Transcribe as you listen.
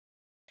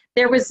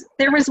There was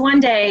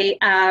one day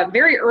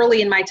very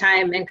early in my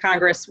time in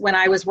Congress when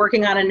I was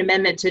working on an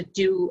amendment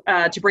to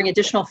bring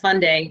additional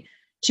funding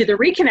to the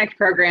Reconnect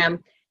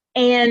program,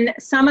 and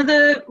some of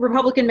the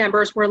Republican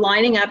members were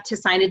lining up to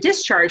sign a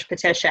discharge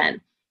petition,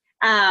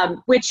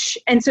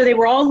 and so they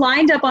were all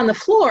lined up on the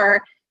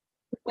floor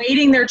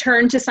waiting their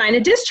turn to sign a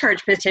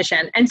discharge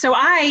petition. And so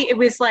it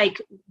was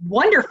like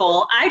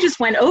wonderful. I just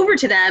went over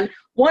to them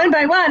one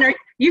by one. Are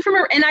you from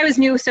and I was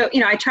new, so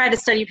I tried to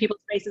study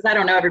people's faces. I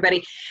don't know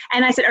everybody.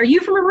 And I said, "Are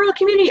you from a rural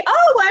community?"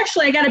 "Oh, well,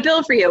 actually, I got a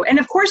bill for you." And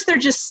of course, they're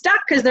just stuck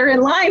because they're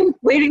in line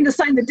waiting to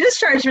sign the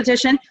discharge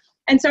petition.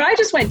 And so I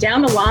just went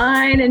down the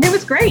line, and it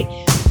was great.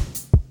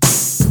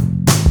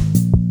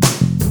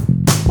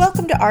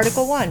 Welcome to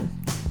Article 1,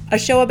 a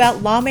show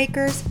about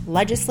lawmakers,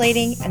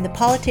 legislating, and the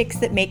politics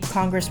that make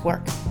Congress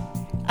work.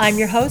 I'm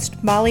your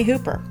host, Molly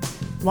Hooper,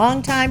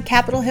 longtime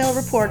Capitol Hill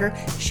reporter,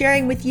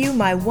 sharing with you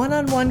my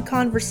one-on-one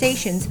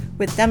conversations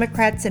with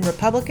Democrats and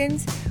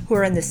Republicans who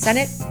are in the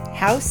Senate,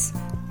 House,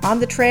 on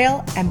the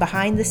Trail, and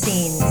behind the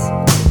scenes.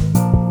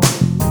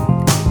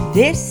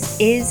 This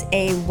is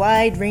a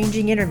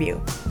wide-ranging interview.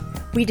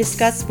 We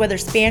discuss whether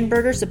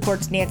Spanberger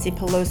supports Nancy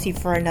Pelosi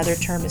for another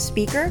term as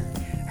Speaker,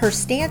 her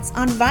stance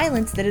on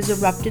violence that has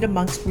erupted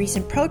amongst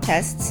recent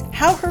protests,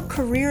 how her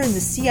career in the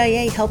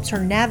CIA helps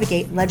her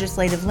navigate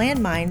legislative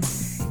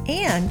landmines,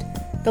 and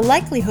the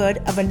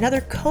likelihood of another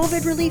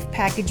COVID relief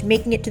package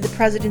making it to the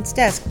president's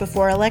desk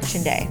before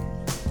Election Day.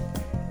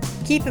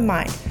 Keep in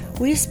mind,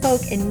 we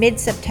spoke in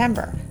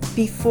mid-September,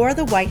 before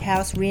the White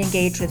House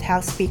re-engaged with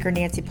House Speaker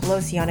Nancy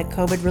Pelosi on a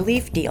COVID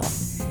relief deal.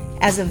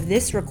 As of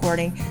this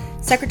recording,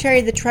 Secretary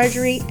of the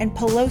Treasury and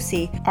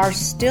Pelosi are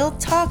still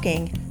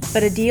talking,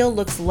 but a deal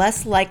looks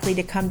less likely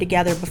to come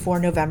together before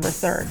November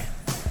 3rd.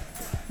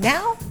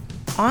 Now,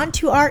 on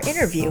to our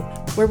interview,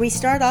 where we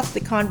start off the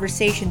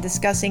conversation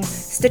discussing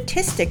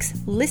statistics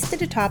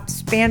listed atop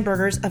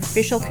Spanberger's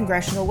official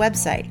congressional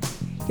website.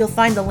 You'll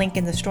find the link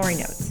in the story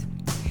notes.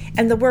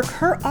 And the work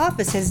her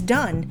office has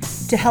done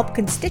to help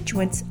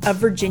constituents of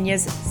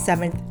Virginia's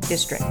 7th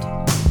District.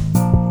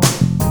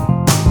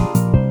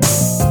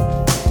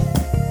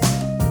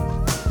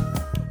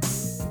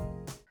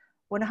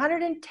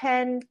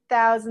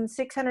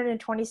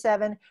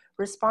 110,627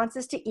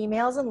 responses to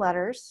emails and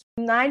letters,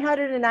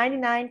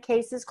 999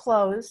 cases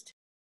closed.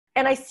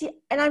 And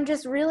I'm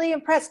just really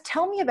impressed.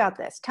 Tell me about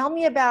this. Tell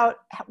me about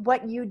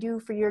what you do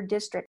for your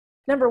district.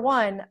 Number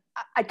one,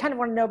 I kind of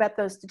want to know about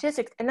those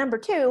statistics. And number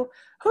two,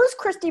 who's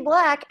Christy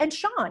Black and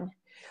Sean?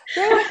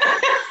 Oh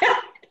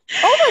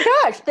my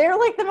gosh, they're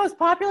like the most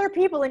popular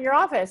people in your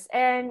office,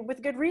 and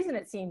with good reason,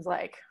 it seems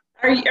like.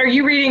 Are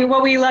you reading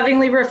what we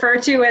lovingly refer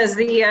to as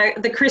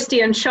the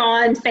Christy and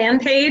Sean fan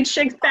page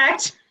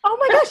effect? Oh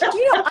my gosh,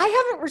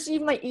 I haven't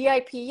received my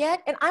EIP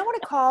yet, and I want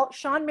to call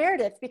Sean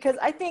Meredith because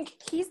I think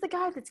he's the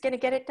guy that's going to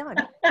get it done.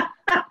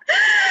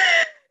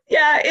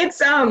 Yeah,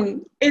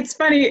 it's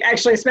funny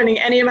actually spending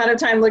any amount of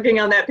time looking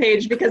on that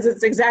page because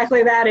it's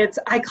exactly that.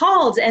 I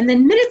called, and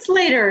then minutes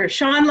later,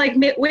 Sean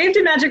waved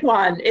a magic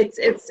wand.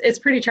 It's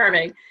pretty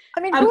charming. I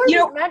mean, who are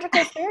these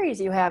magical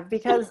fairies you have?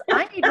 Because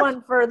I need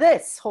one for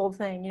this whole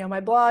thing. My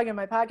blog and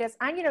my podcast.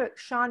 I need a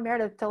Sean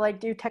Meredith to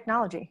do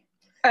technology.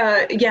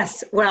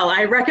 Yes. Well,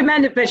 I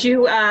recommend it, but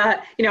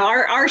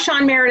our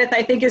Sean Meredith,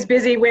 I think, is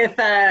busy with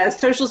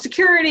Social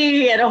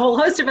Security and a whole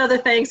host of other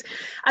things.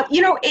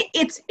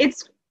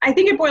 I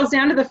think it boils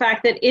down to the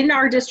fact that in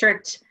our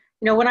district,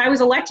 when I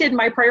was elected,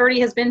 my priority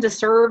has been to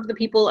serve the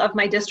people of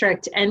my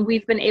district, and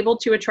we've been able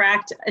to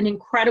attract an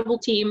incredible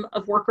team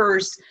of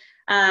workers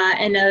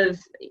and of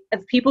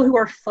people who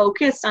are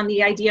focused on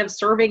the idea of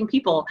serving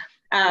people.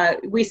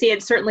 We see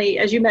it certainly,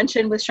 as you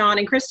mentioned, with Sean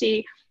and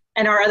Christy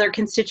and our other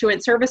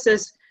constituent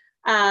services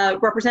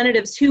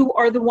representatives who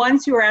are the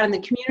ones who are out in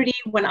the community.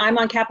 When I'm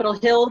on Capitol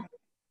Hill,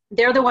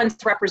 they're the ones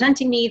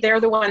representing me.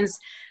 They're the ones,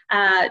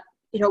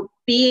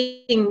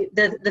 being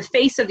the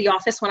face of the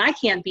office when I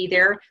can't be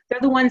there.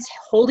 They're the ones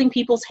holding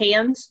people's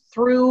hands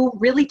through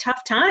really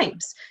tough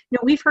times.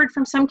 We've heard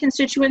from some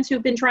constituents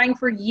who've been trying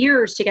for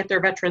years to get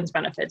their veterans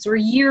benefits or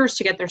years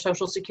to get their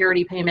Social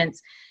Security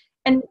payments.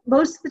 And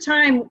most of the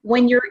time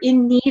when you're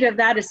in need of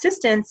that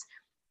assistance,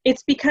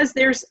 it's because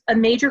there's a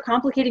major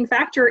complicating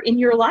factor in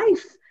your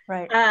life,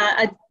 right?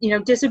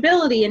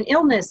 Disability and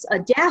illness, a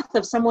death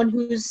of someone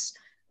whose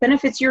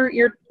benefits you're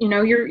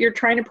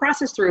trying to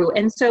process through.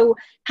 And so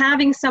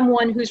having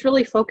someone who's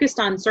really focused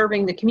on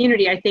serving the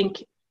community, I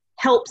think,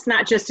 helps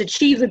not just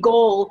achieve the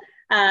goal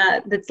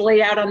that's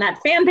laid out on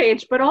that fan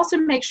page, but also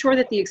make sure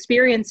that the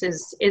experience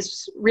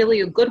is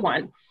really a good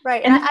one.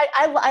 Right. And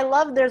I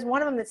love, there's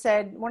one of them that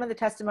said, one of the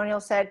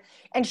testimonials said,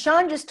 and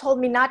Sean just told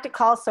me not to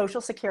call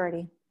Social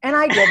Security. And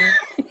I didn't.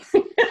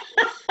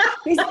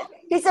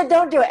 he said,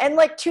 don't do it. And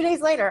 2 days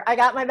later, I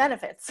got my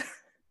benefits.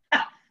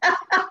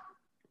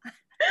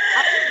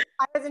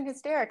 I was in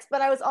hysterics, but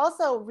I was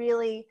also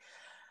really,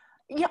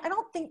 I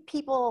don't think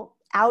people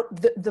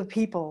the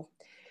people,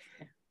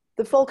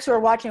 the folks who are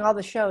watching all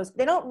the shows,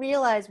 they don't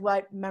realize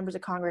what members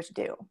of Congress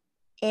do.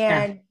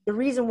 And the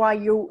reason why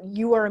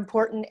you are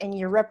important and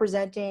you're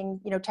representing,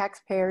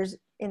 taxpayers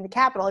in the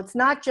Capitol. It's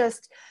not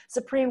just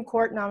Supreme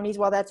Court nominees,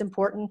 while that's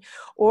important,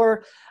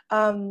 or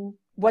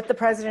what the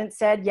president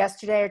said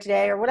yesterday or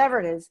today or whatever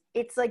it is.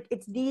 It's like,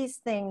 it's these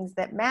things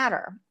that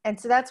matter. And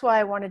so that's why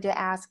I wanted to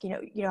ask,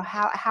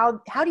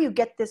 how do you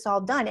get this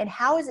all done, and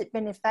how has it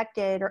been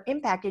affected or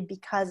impacted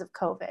because of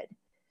COVID?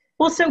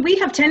 Well, so we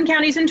have 10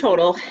 counties in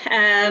total,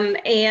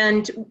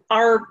 and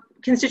our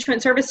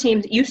constituent service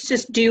teams used to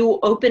do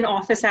open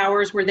office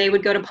hours where they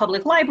would go to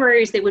public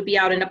libraries, they would be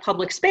out in a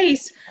public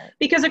space,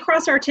 because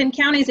across our 10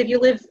 counties, if you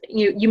live,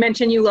 you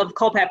mentioned you love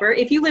Culpeper,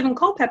 if you live in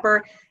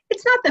Culpeper,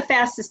 it's not the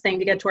fastest thing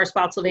to get to our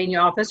Spotsylvania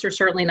office, or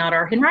certainly not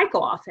our Henrico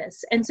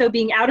office. And so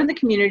being out in the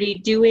community,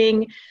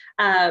 doing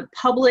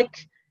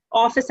public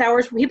office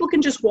hours where people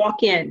can just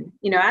walk in,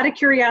 out of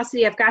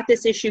curiosity, I've got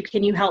this issue,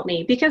 can you help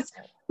me? Because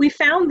we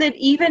found that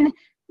even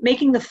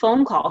making the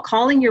phone call,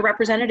 calling your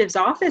representative's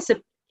office,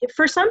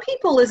 for some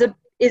people is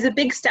a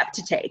big step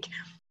to take.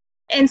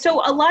 And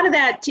so a lot of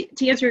that,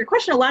 to answer your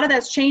question, a lot of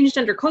that's changed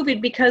under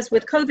COVID, because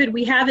with COVID,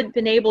 we haven't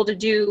been able to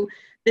do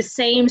the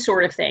same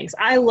sort of things.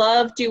 I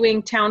love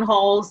doing town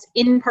halls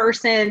in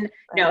person.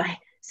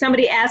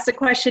 Somebody asks a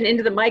question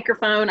into the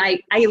microphone. I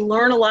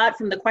learn a lot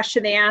from the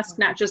question they ask,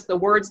 not just the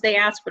words they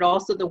ask, but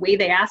also the way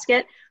they ask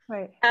it.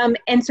 Right.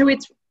 And so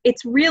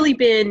it's really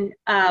been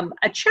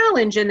a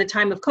challenge in the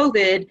time of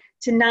COVID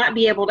to not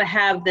be able to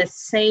have the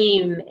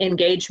same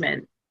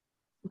engagement.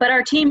 But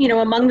our team,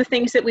 among the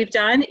things that we've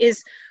done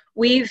is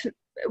we've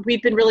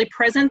been really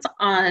present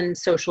on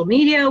social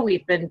media.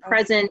 We've been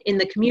present in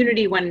the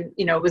community when,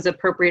 it was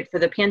appropriate for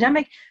the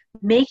pandemic,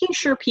 making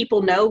sure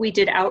people know. We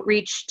did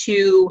outreach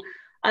to,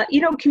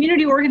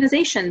 community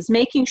organizations,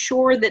 making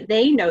sure that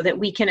they know that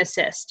we can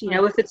assist.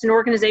 If it's an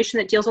organization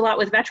that deals a lot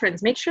with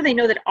veterans, make sure they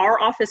know that our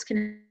office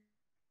can,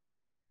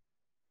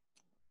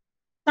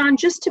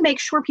 just to make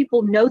sure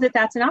people know that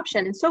that's an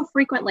option. And so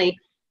frequently,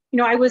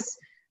 I was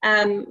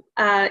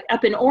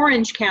up in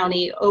Orange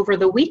County over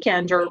the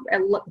weekend, or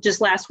just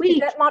last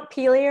week. Is that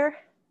Montpelier?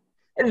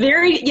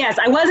 Yes,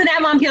 I wasn't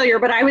at Montpelier,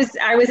 but I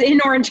was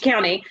in Orange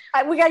County.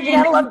 You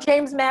gotta love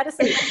James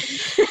Madison.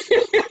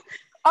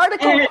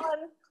 Article 1.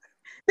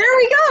 There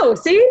we go.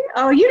 See?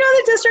 Oh, you know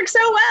the district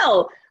so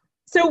well.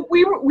 So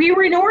we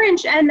were in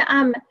Orange, and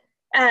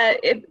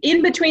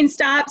in between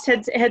stops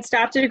had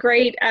stopped at a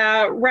great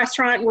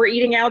restaurant. We're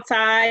eating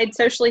outside,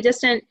 socially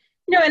distant.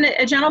 And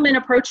a gentleman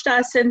approached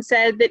us and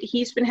said that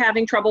he's been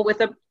having trouble with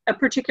a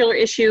particular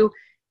issue,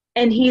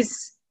 and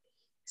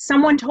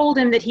someone told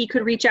him that he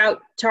could reach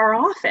out to our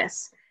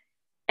office.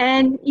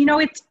 And,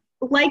 it's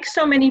like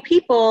so many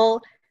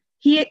people,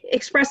 he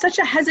expressed such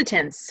a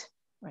hesitance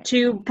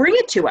to bring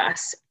it to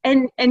us.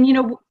 And,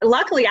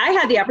 luckily I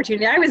had the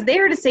opportunity. I was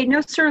there to say,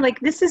 no, sir,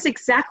 this is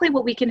exactly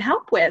what we can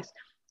help with.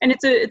 And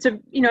it's a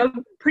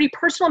pretty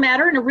personal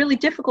matter and a really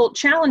difficult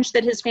challenge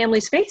that his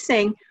family's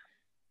facing.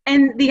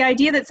 And the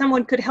idea that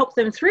someone could help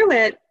them through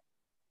it,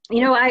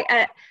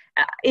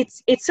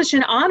 it's such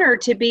an honor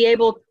to be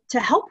able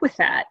to help with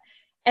that.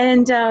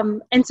 And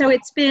so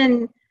it's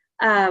been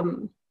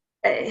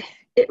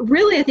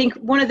really, I think,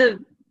 one of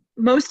the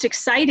most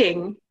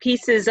exciting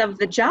pieces of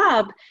the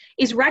job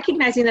is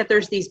recognizing that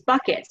there's these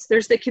buckets.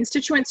 There's the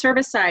constituent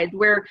service side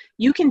where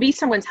you can be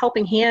someone's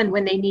helping hand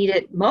when they need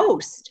it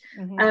most.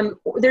 Mm-hmm.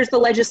 There's the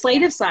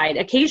legislative side.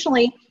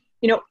 Occasionally,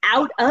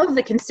 out of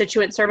the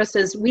constituent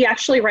services, we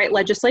actually write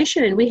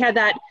legislation. And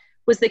that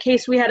was the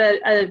case. We had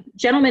a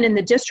gentleman in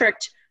the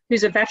district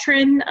who's a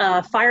veteran,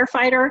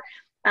 firefighter,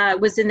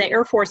 was in the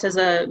Air Force as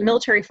a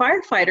military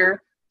firefighter,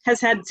 has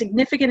had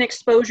significant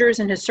exposures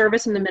in his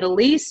service in the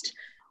Middle East,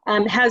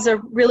 has a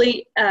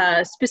really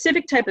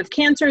specific type of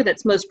cancer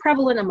that's most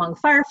prevalent among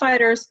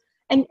firefighters,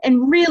 and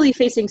really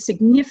facing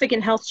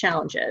significant health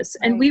challenges.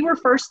 Right. And we were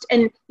first,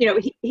 and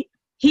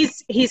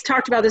he's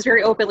talked about this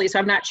very openly, so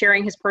I'm not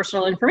sharing his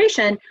personal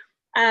information.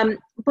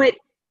 But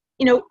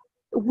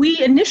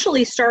we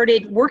initially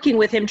started working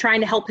with him,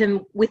 trying to help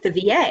him with the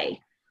VA.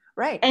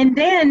 Right. And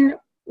then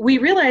we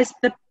realized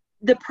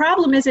the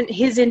problem isn't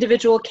his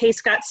individual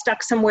case got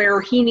stuck somewhere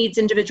or he needs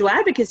individual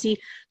advocacy.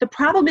 The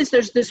problem is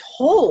there's this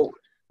hole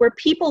where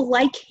people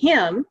like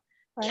him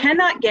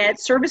cannot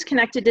get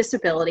service-connected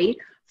disability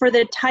for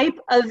the type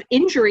of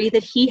injury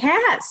that he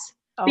has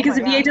because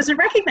the VA doesn't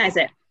recognize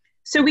it.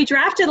 So we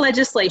drafted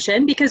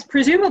legislation because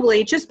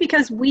presumably just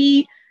because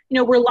we,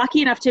 we're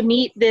lucky enough to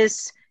meet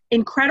this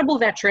incredible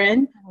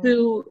veteran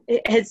who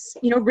has,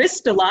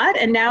 risked a lot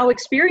and now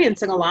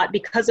experiencing a lot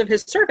because of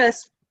his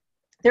service,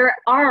 there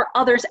are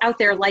others out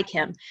there like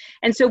him.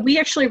 And so we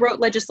actually wrote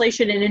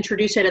legislation and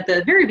introduced it at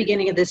the very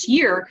beginning of this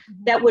year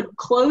that would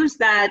close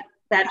that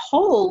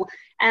hole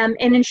and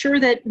ensure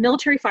that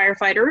military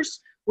firefighters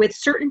with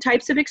certain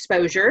types of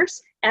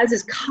exposures, as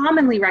is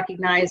commonly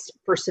recognized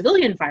for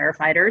civilian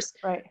firefighters,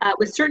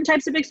 with certain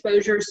types of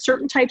exposures,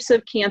 certain types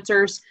of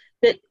cancers,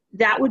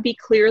 that would be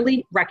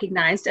clearly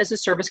recognized as a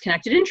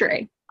service-connected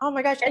injury. Oh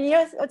my gosh. And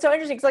it's so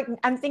interesting. It's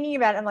I'm thinking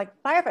about it, I'm like,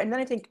 firefighter, and then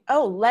I think,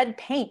 lead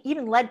paint,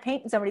 even lead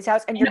paint in somebody's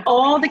house. And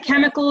all the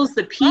chemicals,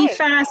 the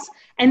PFAS,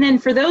 and then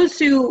for those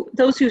who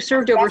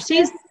served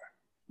overseas,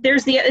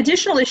 there's the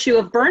additional issue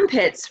of burn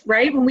pits,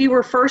 right? When we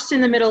were first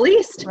in the Middle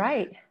East,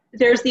 Right.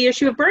 there's the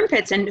issue of burn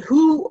pits, and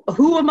who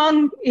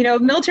among,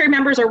 military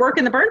members are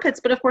working the burn pits,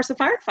 but of course the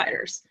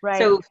firefighters,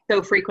 Right.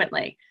 so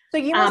frequently. So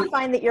you must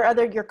find that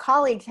your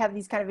colleagues have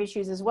these kind of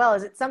issues as well.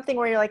 Is it something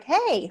where you're like,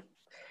 hey,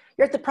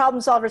 you're at the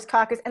Problem Solvers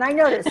Caucus, and I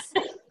notice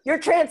your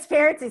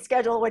transparency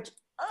schedule, which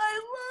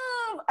I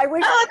love. I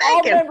wish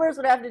all members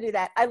would have to do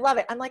that. I love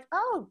it. I'm like,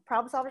 oh,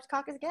 Problem Solvers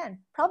Caucus again.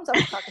 Problem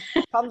Solvers Caucus.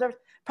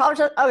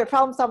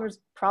 Problem Solvers.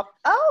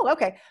 Oh,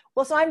 okay.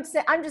 Well, so I'm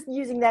just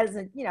using that as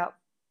a,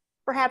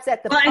 perhaps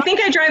at the. Well, I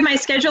think I drive my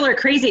scheduler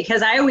crazy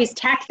because I always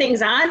tack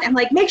things on. I'm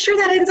like, make sure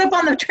that ends up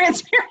on the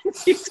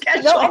transparency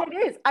schedule. No, and it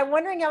is. I'm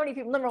wondering how many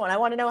people. Number one, I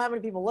want to know how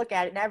many people look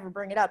at it and ever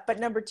bring it up. But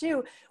number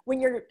two, when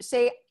you're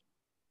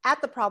at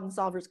the Problem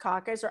Solvers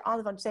Caucus or on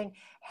the phone saying,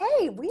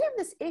 hey, we have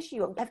this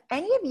issue. Have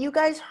any of you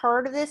guys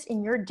heard of this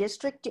in your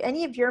district? Do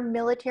any of your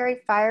military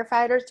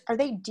firefighters, are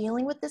they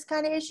dealing with this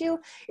kind of issue?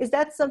 Is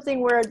that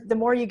something where the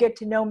more you get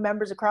to know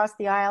members across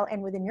the aisle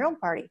and within your own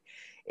party,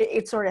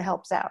 it sort of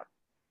helps out?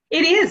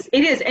 It is.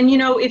 And,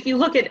 if you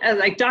look at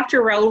like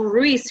Dr. Raul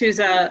Ruiz, who's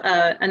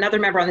another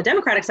member on the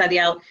Democratic side of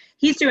the aisle,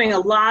 he's doing a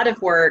lot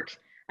of work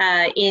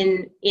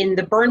in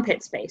the burn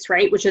pit space,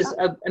 right, which is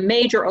a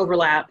major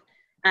overlap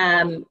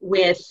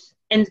with,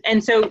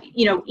 and so,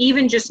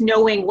 even just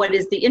knowing what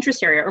is the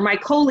interest area, or my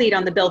co-lead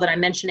on the bill that I'm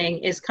mentioning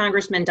is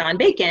Congressman Don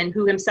Bacon,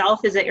 who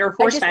himself is an Air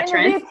Force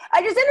veteran.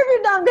 I just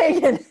interviewed Don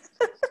Bacon.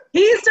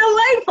 He's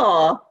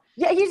delightful.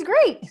 Yeah, he's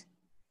great.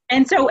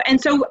 And so,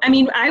 I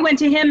mean, I went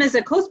to him as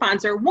a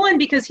co-sponsor, one,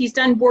 because he's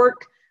done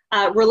work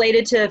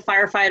related to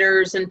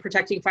firefighters and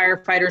protecting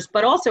firefighters,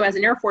 but also as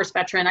an Air Force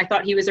veteran, I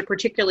thought he was a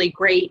particularly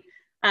great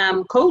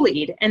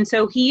co-lead. And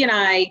so he and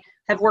I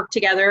have worked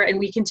together, and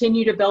we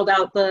continue to build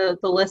out the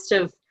list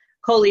of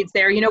co-leads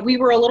there. We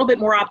were a little bit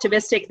more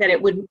optimistic that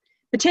it would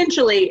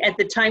potentially, at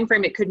the time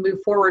frame, it could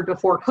move forward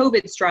before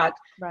COVID struck.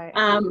 Right.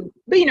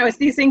 But it's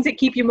these things that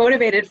keep you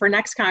motivated for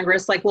next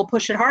Congress. Like, we'll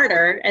push it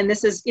harder. And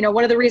this is,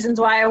 one of the reasons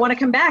why I want to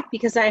come back,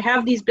 because I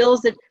have these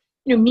bills that,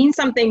 mean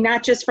something,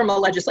 not just from a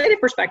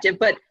legislative perspective,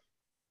 but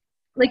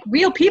like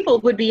real people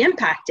would be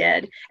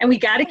impacted, and we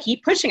got to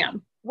keep pushing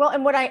them. Well,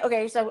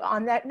 and so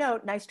on that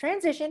note, nice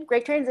transition,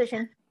 great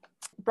transition.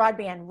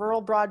 Broadband,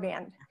 rural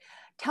broadband.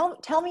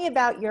 Tell me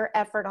about your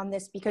effort on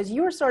this, because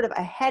you were sort of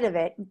ahead of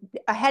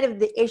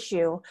the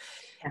issue.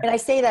 Yeah. And I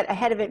say that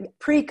ahead of it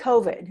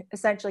pre-COVID,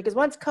 essentially, because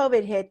once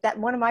COVID hit, that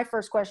one of my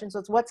first questions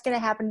was, what's going to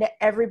happen to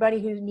everybody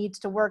who needs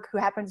to work, who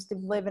happens to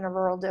live in a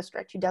rural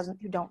district, they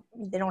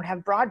don't have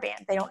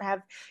broadband, they don't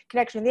have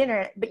connection to the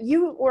internet. But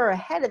you were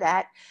ahead of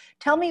that.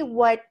 Tell me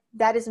what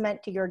that has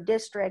meant to your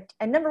district.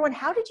 And number one,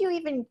 how did you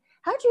even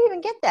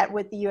get that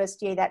with the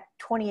USDA, that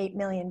 $28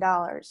 million?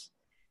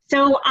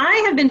 So I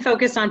have been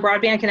focused on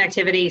broadband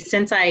connectivity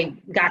since I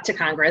got to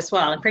Congress,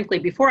 well, and frankly,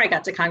 before I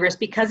got to Congress,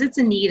 because it's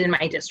a need in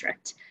my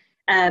district.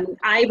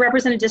 I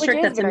represent a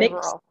district that's a mix,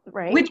 rural,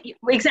 right?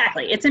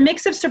 Exactly. It's a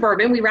mix of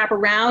suburban. We wrap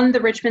around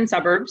the Richmond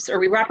suburbs, or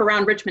we wrap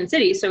around Richmond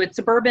City. So it's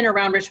suburban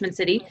around Richmond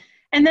City.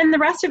 And then the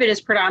rest of it is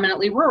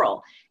predominantly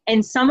rural.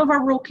 And some of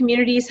our rural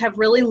communities have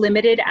really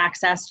limited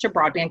access to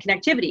broadband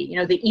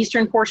connectivity. The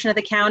eastern portion of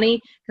the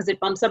county, because it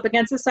bumps up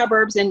against the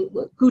suburbs, in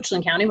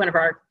Goochland County, one of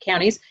our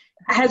counties,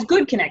 has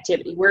good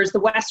connectivity, whereas the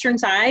western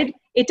side,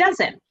 it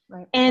doesn't.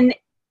 Right. And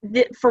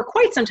for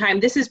quite some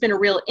time, this has been a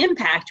real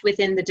impact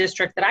within the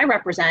district that I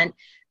represent,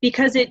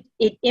 because it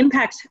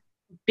impacts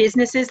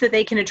businesses that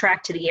they can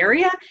attract to the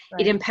area.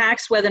 Right. It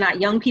impacts whether or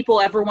not young people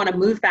ever want to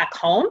move back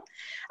home.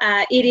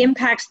 It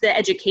impacts the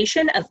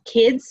education of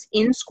kids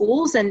in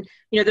schools. And,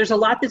 there's a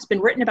lot that's been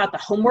written about the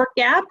homework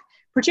gap,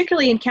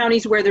 particularly in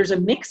counties where there's a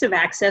mix of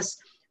access.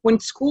 When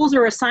schools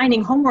are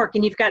assigning homework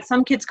and you've got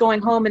some kids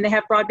going home and they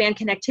have broadband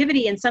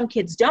connectivity and some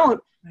kids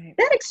don't, right,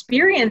 that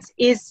experience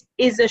is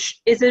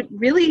a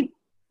really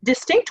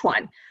distinct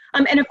one.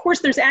 And of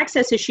course, there's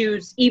access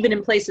issues even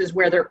in places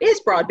where there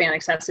is broadband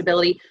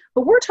accessibility,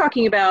 but we're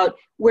talking about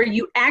where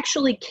you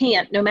actually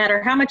can't, no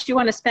matter how much you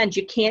want to spend,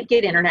 you can't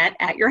get internet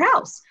at your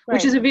house, right,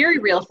 which is a very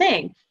real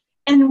thing.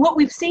 And what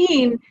we've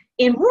seen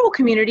in rural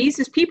communities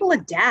is people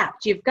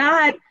adapt. You've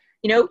got,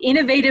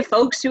 innovative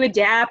folks who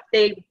adapt.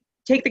 They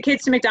take the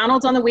kids to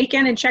McDonald's on the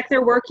weekend and check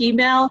their work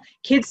email.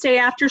 Kids stay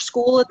after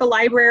school at the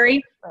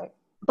library. Right.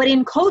 But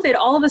in COVID,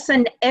 all of a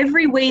sudden,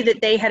 every way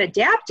that they had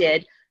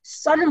adapted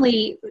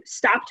suddenly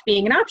stopped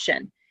being an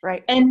option.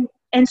 Right. And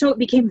so it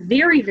became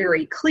very,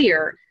 very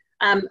clear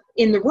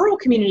in the rural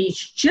communities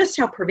just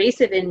how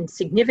pervasive and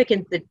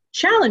significant the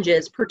challenge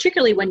is,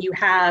 particularly when you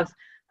have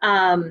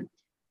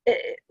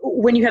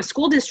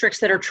school districts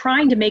that are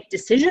trying to make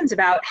decisions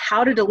about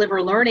how to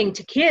deliver learning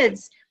to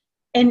kids.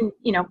 And,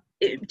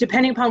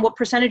 depending upon what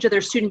percentage of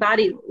their student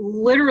body,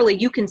 literally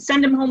you can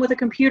send them home with a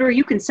computer,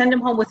 you can send them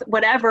home with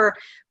whatever,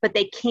 but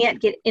they can't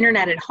get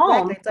internet at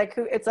home.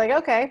 Exactly. It's like,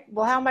 okay,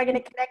 well, how am I going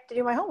to connect to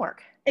do my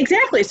homework?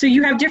 Exactly. So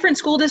you have different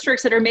school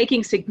districts that are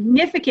making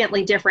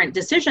significantly different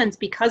decisions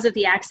because of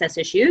the access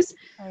issues.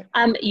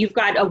 Right. You've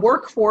got a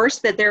workforce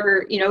that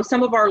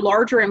some of our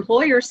larger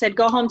employers said,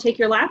 go home, take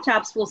your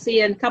laptops, we'll see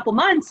you in a couple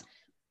months.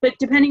 but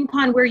depending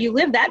upon where you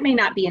live, that may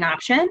not be an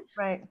option.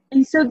 Right.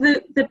 And so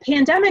the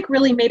pandemic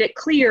really made it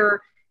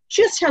clear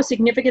just how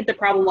significant the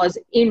problem was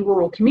in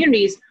rural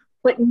communities.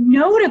 But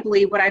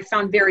notably, what I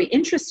found very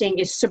interesting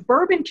is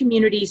suburban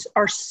communities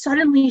are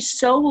suddenly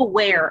so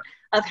aware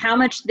of how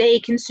much they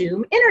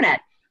consume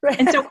internet. Right.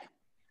 And so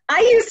I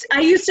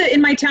used to,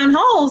 in my town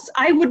halls,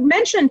 I would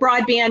mention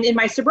broadband in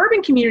my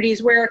suburban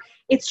communities where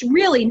it's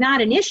really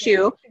not an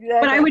issue, Exactly.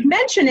 but I would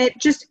mention it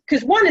just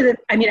because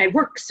I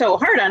work so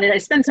hard on it. I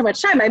spend so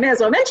much time, I may as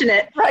well mention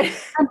it. Right.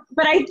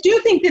 But I do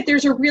think that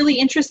there's a really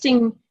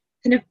interesting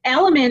kind of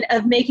element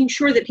of making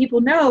sure that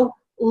people know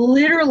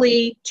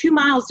literally 2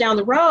 miles down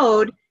the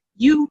road,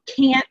 you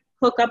can't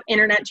hook up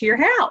internet to your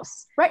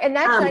house. Right. And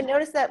actually, I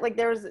noticed that like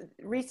there was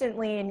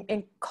recently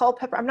in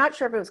Culpeper, I'm not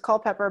sure if it was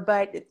Culpeper,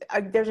 but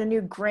there's a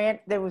new grant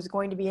that was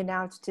going to be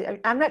announced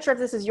I'm not sure if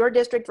this is your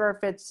district or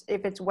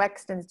if it's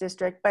Wexton's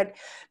district, but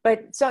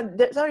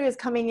somebody was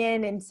coming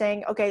in and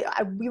saying, okay,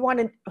 we want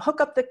to hook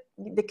up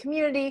the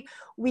community.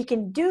 We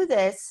can do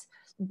this,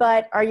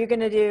 but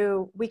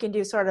we can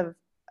do sort of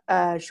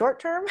short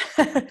term,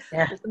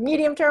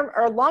 medium term,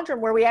 or long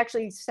term, where we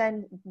actually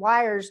send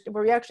wires,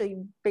 where we actually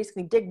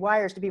basically dig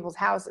wires to people's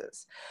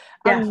houses.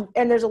 And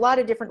there's a lot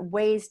of different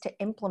ways to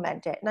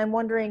implement it. And I'm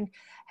wondering,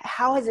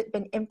 how has it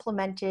been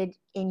implemented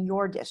in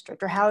your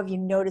district, or how have you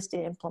noticed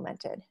it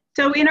implemented?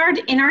 So in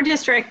our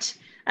district,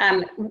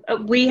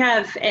 we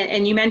have,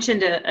 and you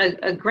mentioned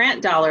a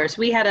grant dollars.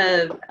 We had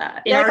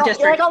in our district.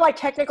 You like all my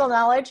technical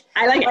knowledge?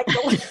 I like it.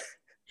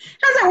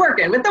 How's that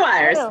working with the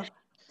wires?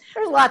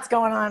 There's lots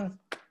going on.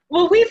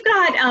 Well, we've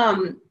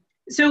got,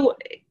 so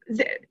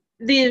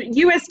the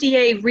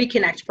USDA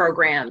Reconnect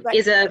program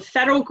is a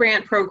federal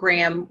grant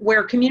program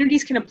where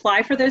communities can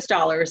apply for those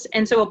dollars.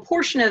 And so a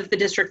portion of the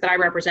district that I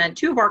represent,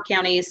 2 of our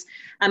counties,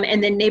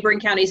 and then neighboring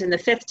counties in the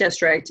 5th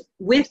district,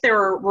 with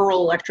their rural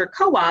electric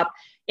co-op,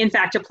 in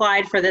fact,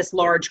 applied for this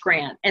large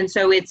grant. And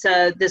so it's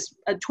a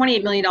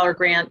 $28 million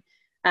grant,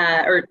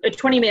 or a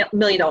 $20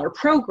 million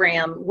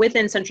program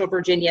within Central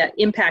Virginia,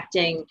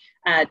 impacting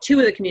 2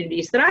 of the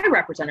communities that I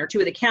represent, or 2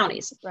 of the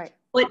counties. Right.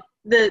 But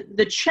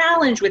the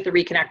challenge with the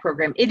Reconnect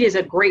program, it is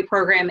a great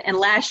program. And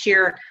last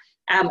year,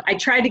 I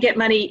tried to get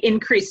money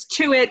increased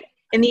to it.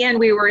 In the end,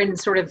 we were in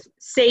sort of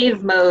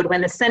save mode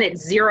when the Senate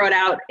zeroed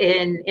out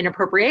in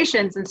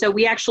appropriations. And so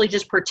we actually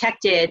just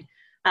protected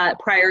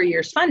prior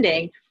year's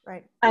funding.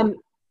 Right.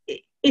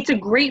 It's a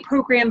great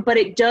program, but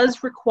it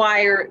does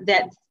require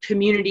that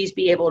communities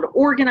be able to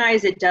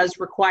organize. It does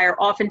require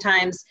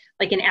oftentimes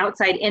like an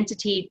outside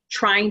entity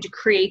trying to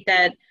create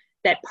that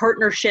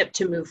partnership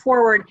to move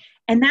forward.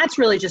 And that's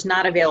really just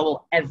not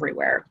available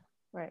everywhere.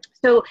 Right.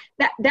 So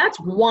that's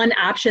one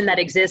option that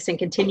exists and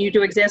continue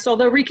to exist.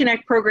 Although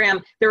Reconnect program,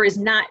 there is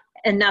not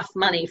enough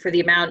money for the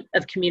amount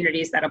of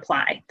communities that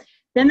apply.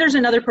 Then there's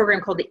another program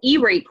called the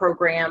E-rate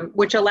program,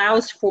 which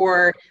allows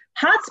for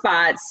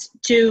hotspots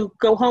to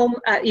go home,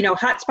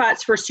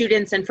 hotspots for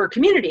students and for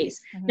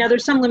communities. Mm-hmm. Now,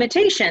 there's some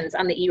limitations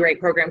on the E-rate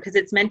program because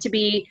it's meant to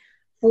be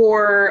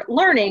for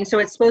learning. So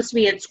it's supposed to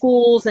be at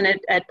schools and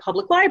at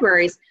public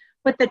libraries.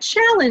 But the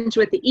challenge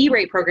with the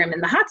E-rate program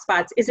and the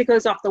hotspots is it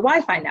goes off the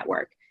Wi-Fi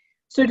network.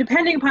 So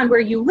depending upon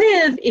where you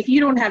live, if you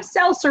don't have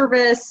cell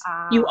service,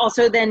 you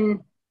also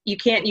then, you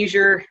can't use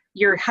your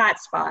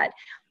hotspot.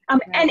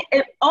 And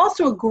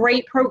also a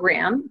great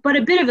program, but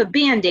a bit of a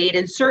Band-Aid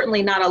and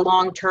certainly not a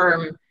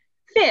long-term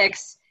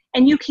fix.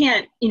 And you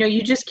can't,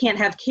 you just can't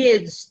have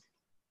kids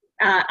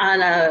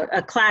on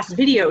a class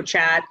video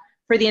chat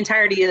for the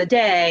entirety of the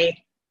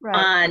day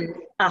on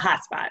a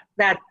hotspot.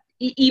 That,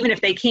 even if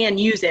they can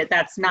use it,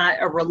 that's not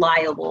a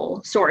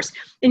reliable source.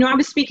 I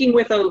was speaking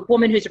with a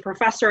woman who's a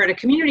professor at a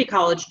community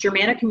college,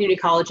 Germanna Community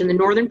College, in the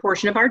northern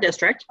portion of our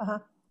district. Uh-huh.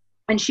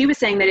 And she was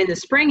saying that in the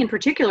spring in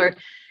particular,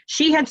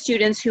 she had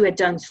students who had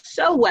done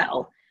so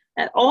well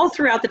all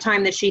throughout the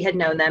time that she had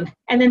known them,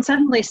 and then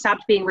suddenly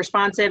stopped being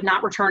responsive,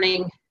 not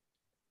returning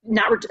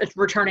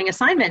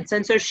assignments.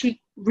 And so she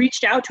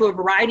reached out to a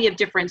variety of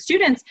different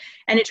students,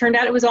 and it turned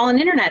out it was all an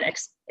internet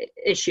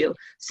issue.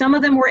 Some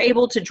of them were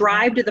able to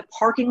drive to the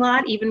parking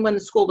lot even when the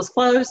school was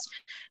closed,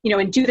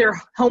 and do their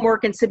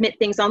homework and submit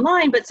things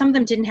online, but some of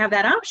them didn't have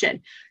that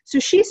option. So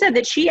she said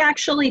that she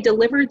actually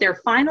delivered their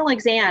final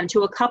exam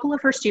to a couple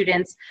of her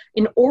students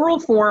in oral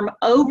form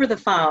over the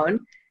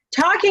phone,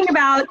 talking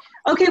about,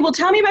 okay, well,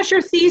 tell me about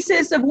your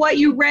thesis of what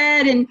you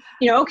read, and,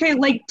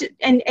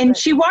 and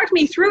she walked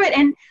me through it.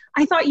 And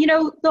I thought,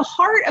 the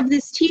heart of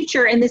this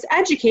teacher and this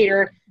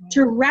educator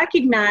to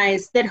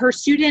recognize that her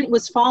student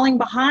was falling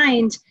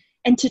behind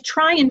and to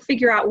try and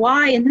figure out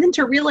why, and then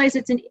to realize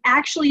it's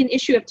actually an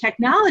issue of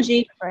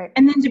technology,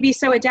 and then to be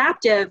so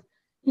adaptive,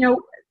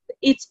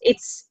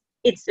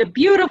 it's a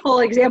beautiful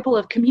example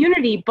of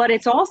community, but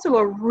it's also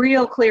a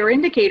real clear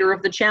indicator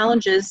of the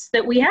challenges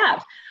that we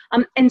have.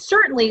 And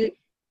certainly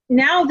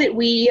now that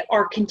we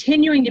are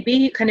continuing to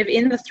be kind of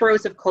in the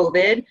throes of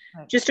COVID,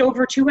 just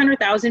over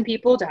 200,000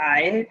 people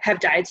have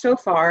died so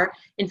far.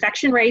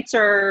 Infection rates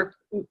are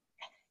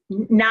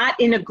not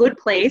in a good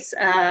place,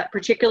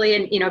 particularly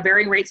in,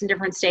 varying rates in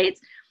different states.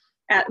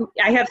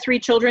 I have 3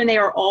 children. They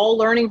are all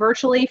learning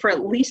virtually for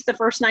at least the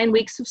first 9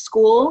 weeks of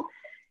school.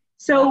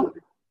 So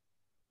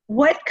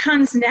what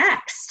comes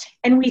next?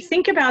 And we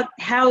think about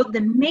how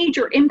the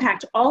major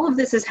impact all of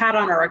this has had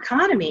on our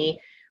economy.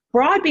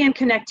 Broadband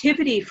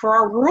connectivity for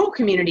our rural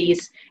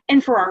communities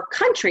and for our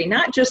country,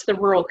 not just the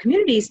rural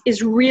communities,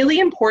 is really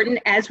important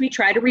as we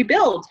try to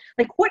rebuild.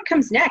 Like, what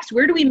comes next?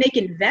 Where do we make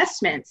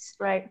investments?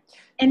 Right.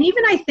 And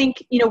even I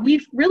think,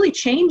 we've really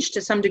changed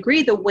to some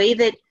degree the way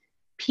that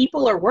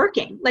people are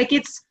working. Like,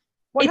 it's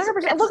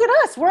 100%. Look at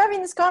us. We're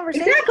having this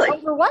conversation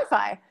over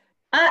Wi-Fi.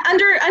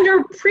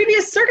 Under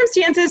previous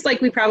circumstances,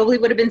 like, we probably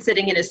would have been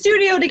sitting in a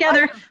studio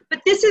together,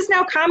 but this is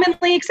now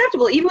commonly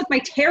acceptable, even with my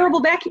terrible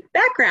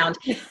background.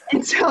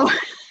 And so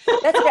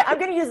that's okay. I'm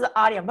going to use the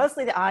audio,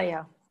 mostly the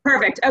audio.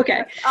 Perfect.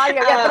 Okay.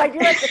 Audio, yeah, but I do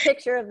like the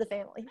picture of the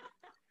family.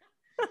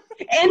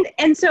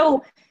 and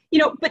so,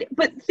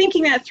 but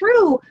thinking that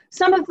through,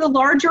 some of the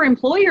larger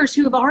employers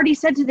who have already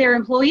said to their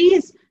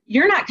employees,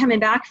 you're not coming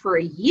back for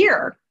a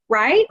year,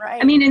 right?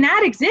 I mean, and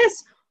that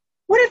exists.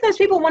 What if those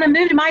people want to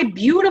move to my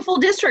beautiful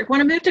district,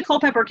 want to move to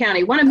Culpeper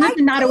County, want to move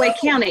to Nottoway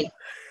County,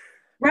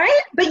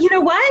 right? But you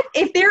know what?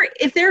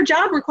 If their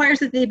job requires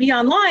that they be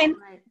online,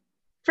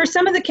 for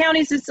some of the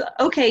counties, it's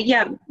okay,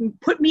 yeah,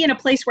 put me in a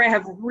place where I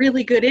have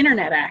really good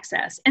internet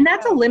access. And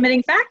that's a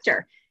limiting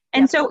factor.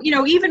 And so,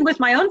 even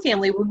with my own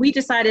family, when we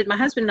decided, my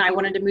husband and I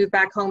wanted to move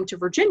back home to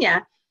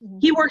Virginia,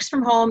 he works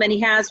from home, and he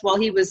has, while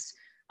he was,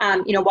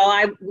 while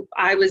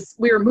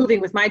we were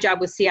moving with my job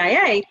with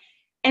CIA.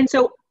 And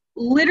so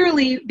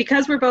literally,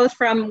 because we're both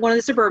from one of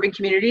the suburban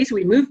communities,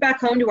 we moved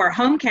back home to our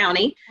home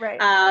county,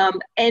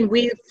 and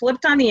we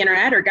flipped on the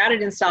internet or got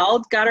it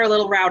installed, got our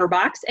little router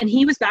box, and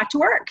he was back to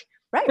work.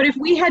 Right. But if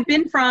we had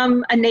been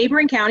from a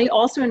neighboring county,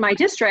 also in my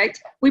district,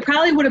 we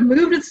probably would have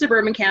moved to the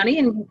suburban county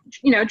and,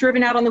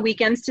 driven out on the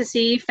weekends to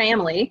see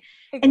family.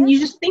 And you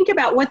just think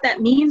about what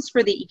that means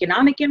for the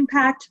economic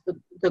impact,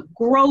 the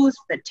growth,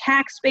 the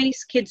tax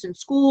base, kids in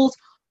schools,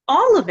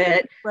 all of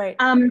it. Right.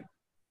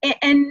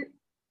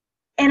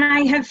 And I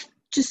have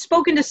just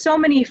spoken to so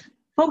many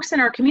folks in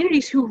our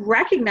communities who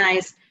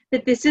recognize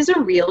that this is a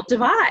real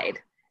divide.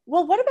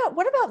 Well, what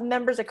about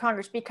members of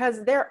Congress?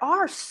 Because there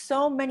are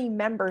so many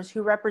members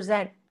who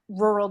represent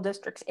rural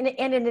districts. And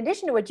in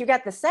addition to which, you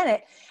got the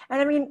Senate. And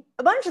I mean,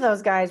 a bunch of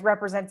those guys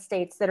represent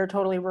states that are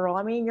totally rural.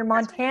 I mean, your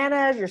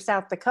Montanas, your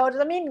South Dakotas.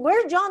 I mean,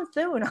 where's John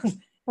Thune? He's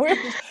on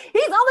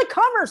the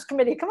Commerce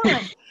Committee. Come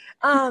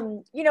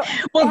on.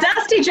 Well,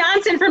 Dusty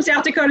Johnson from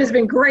South Dakota has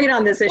been great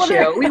on this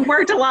issue. We've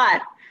worked a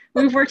lot.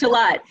 It's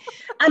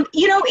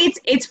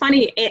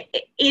funny.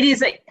 It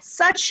is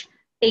such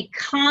a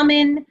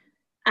common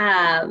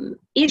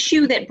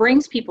issue that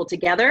brings people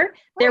together.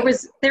 There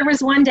was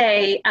one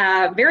day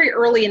very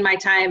early in my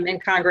time in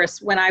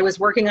Congress when I was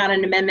working on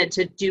an amendment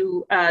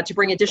to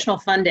bring additional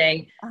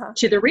funding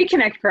to the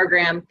Reconnect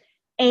program,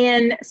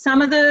 and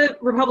some of the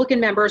Republican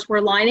members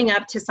were lining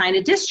up to sign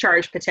a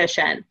discharge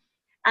petition,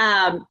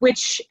 and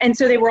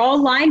so they were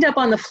all lined up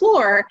on the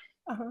floor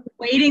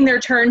waiting their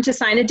turn to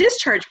sign a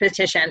discharge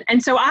petition.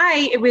 And so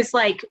it was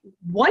like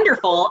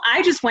wonderful.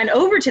 I just went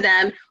over to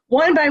them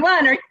one by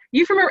one. Are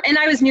you from and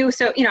I was new,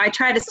 so I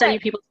try to study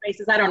people's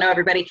faces. I don't know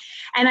everybody.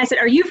 And I said,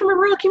 "Are you from a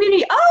rural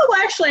community?" "Oh, well,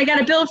 actually, I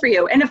got a bill for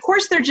you." And of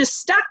course, they're just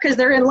stuck because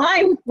they're in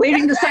line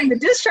waiting to sign the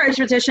discharge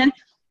petition.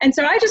 And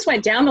so I just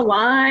went down the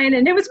line,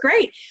 and it was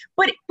great.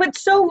 But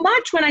so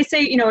much when I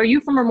say, are you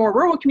from a more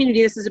rural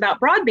community? This is about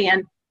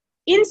broadband.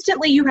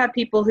 Instantly, you have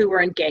people who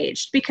are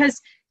engaged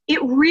because it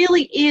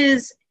really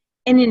is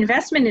an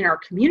investment in our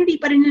community,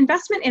 but an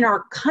investment in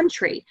our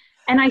country.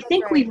 And I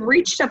think we've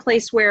reached a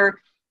place where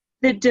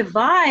the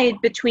divide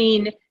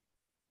between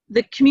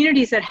the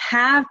communities that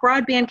have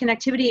broadband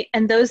connectivity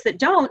and those that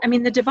don't, I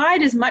mean, the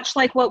divide is much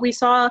like what we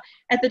saw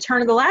at the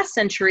turn of the last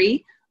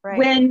century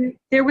when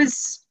there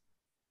was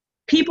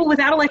people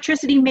without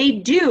electricity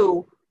made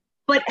do.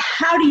 But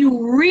how do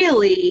you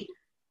really,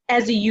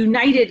 as a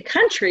united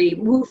country,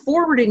 move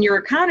forward in your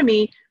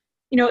economy,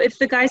 if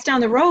the guys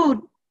down the road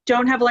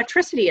don't have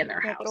electricity in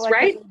their house,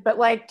 right? But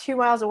like 2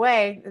 miles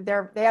away,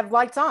 they have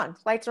lights on.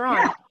 Lights are on.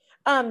 Yeah.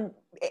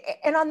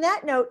 And on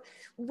that note,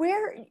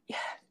 where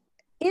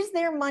is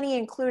there money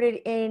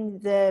included in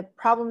the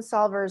Problem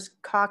Solvers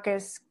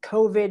Caucus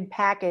COVID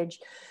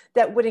package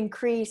that would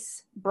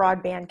increase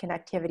broadband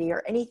connectivity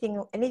or any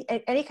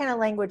kind of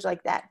language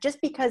like that? Just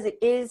because it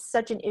is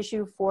such an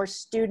issue for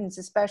students,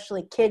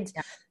 especially kids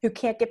who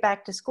can't get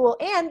back to school,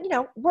 and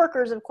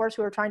workers, of course,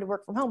 who are trying to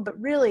work from home. But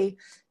really,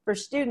 for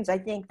students, I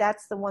think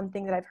that's the one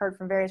thing that I've heard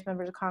from various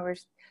members of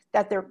Congress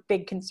that their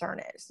big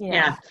concern is.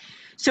 Yeah.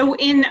 So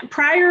in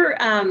prior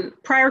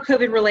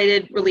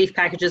COVID-related relief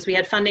packages, we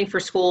had funding for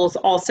schools.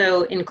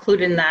 Also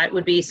included in that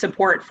would be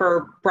support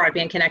for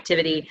broadband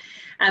connectivity.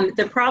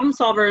 The Problem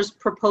Solvers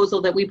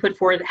proposal that we put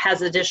forward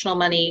has additional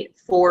money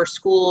for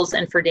schools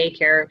and for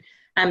daycare,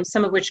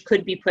 some of which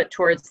could be put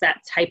towards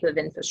that type of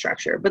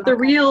infrastructure. But the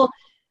real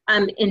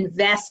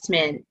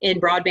investment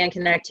in broadband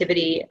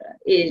connectivity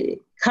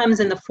comes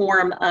in the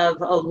form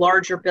of a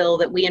larger bill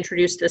that we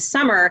introduced this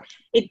summer.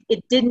 It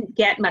didn't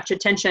get much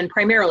attention,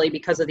 primarily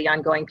because of the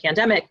ongoing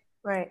pandemic.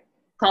 Right.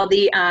 Called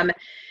the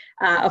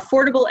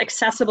Affordable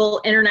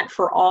Accessible Internet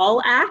for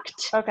All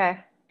Act. Okay.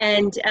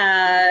 And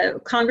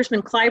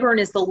Congressman Clyburn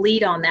is the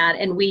lead on that,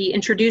 and we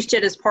introduced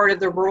it as part of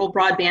the Rural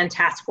Broadband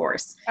Task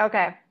Force.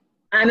 Okay.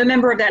 I'm a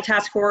member of that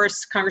task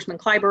force. Congressman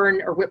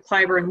Clyburn, or Whip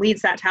Clyburn,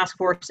 leads that task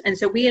force. And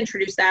so we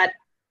introduced that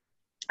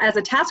as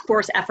a task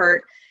force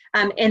effort.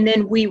 And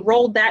then we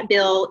rolled that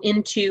bill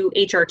into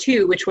HR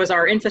 2, which was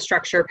our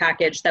infrastructure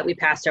package that we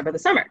passed over the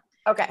summer.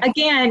 Okay.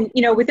 Again,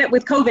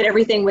 with COVID,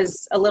 everything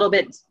was a little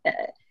bit,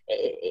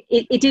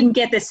 it didn't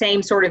get the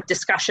same sort of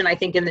discussion, I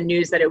think, in the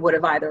news that it would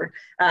have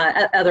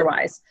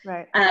otherwise.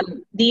 Right.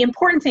 The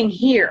important thing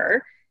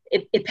here,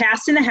 it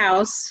passed in the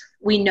House.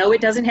 We know it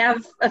doesn't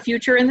have a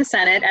future in the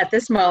Senate at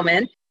this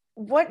moment.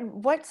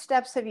 What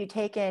steps have you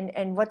taken,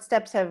 and what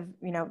steps have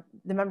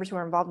the members who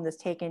are involved in this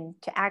taken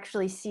to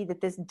actually see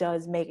that this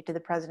does make it to the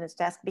president's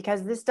desk?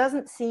 Because this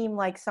doesn't seem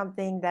like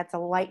something that's a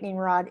lightning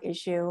rod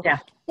issue. Yeah.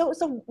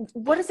 So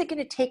what is it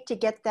going to take to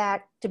get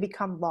that to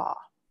become law?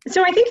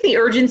 So I think the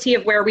urgency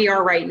of where we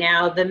are right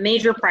now, the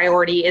major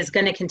priority is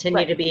going to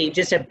continue to be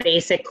just a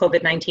basic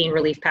COVID-19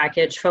 relief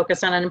package,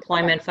 focused on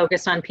unemployment,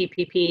 focused on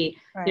PPP,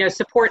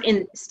 support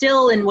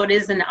still in what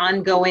is an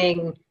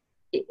ongoing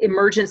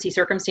emergency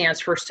circumstance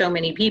for so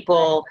many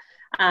people,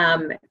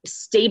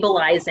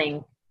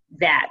 stabilizing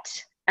that.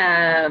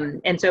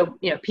 And so,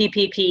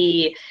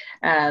 PPP,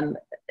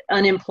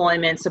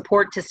 unemployment,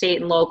 support to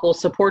state and local,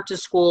 support to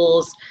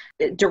schools,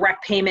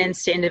 direct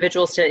payments to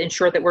individuals to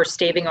ensure that we're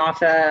staving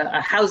off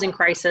a housing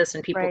crisis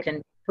and people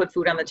can put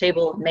food on the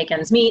table, make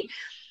ends meet.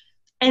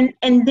 And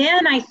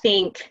then I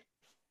think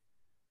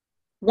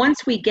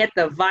once we get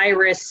the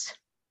virus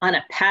on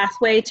a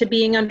pathway to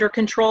being under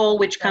control,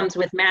 which comes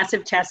with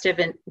massive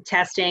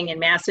testing and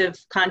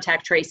massive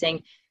contact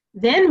tracing,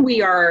 then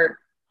we are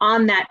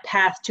on that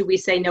path to we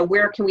say, no,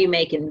 where can we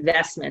make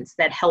investments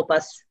that help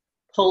us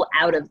pull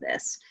out of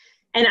this?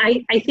 And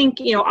I think,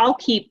 I'll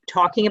keep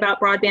talking about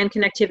broadband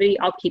connectivity.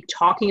 I'll keep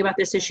talking about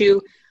this issue.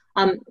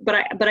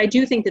 But I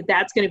do think that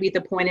that's going to be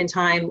the point in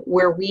time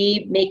where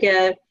we make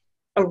a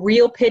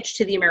real pitch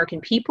to the American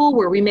people,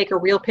 where we make a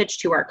real pitch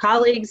to our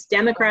colleagues,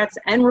 Democrats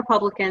and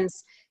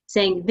Republicans,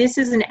 saying this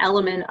is an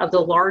element of the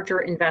larger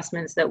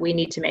investments that we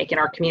need to make in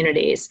our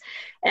communities.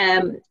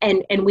 And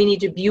we need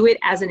to view it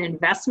as an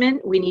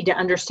investment. We need to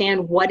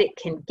understand what it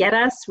can get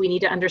us. We need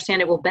to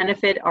understand it will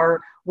benefit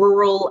our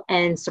rural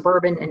and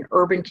suburban and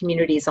urban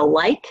communities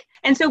alike.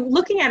 And so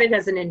looking at it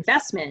as an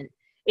investment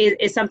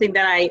is something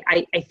that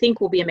I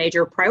think will be a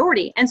major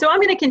priority. And so I'm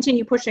going to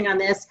continue pushing on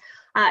this.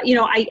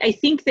 I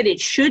think that it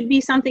should be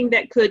something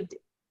that could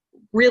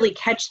really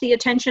catch the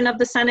attention of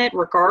the Senate,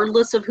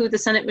 regardless of who the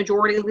Senate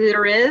Majority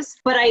Leader is.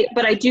 But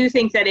I do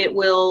think that it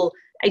will.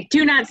 I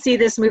do not see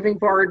this moving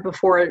forward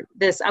before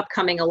this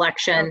upcoming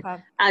election,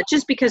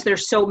 just because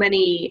there's so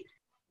many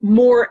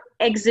more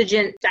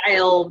exigent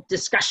style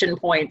discussion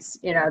points,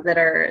 that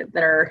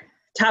are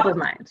top of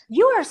mind.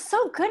 You are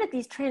so good at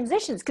these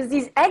transitions, because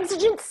these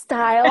exigent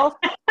style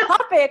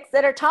topics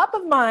that are top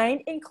of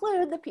mind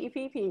include the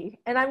PPP.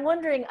 And I'm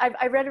wondering,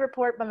 I read a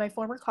report by my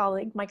former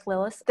colleague, Mike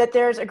Lillis, that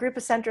there's a group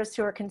of centrists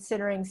who are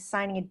considering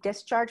signing a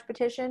discharge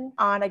petition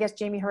on, I guess,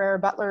 Jamie Herrera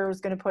Butler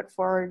was going to put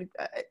forward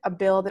a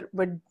bill that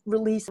would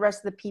release the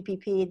rest of the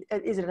PPP.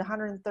 Is it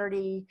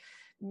 130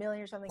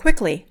 million or something?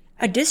 Quickly,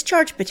 a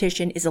discharge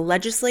petition is a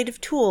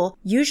legislative tool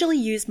usually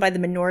used by the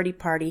minority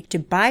party to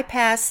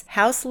bypass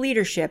House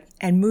leadership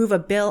and move a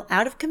bill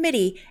out of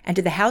committee and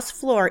to the House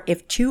floor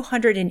if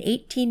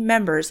 218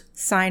 members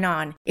sign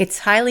on. It's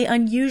highly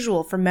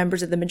unusual for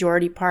members of the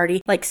majority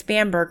party, like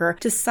Spanberger,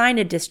 to sign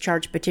a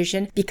discharge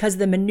petition because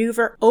the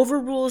maneuver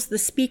overrules the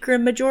Speaker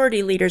and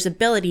Majority Leader's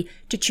ability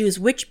to choose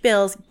which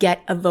bills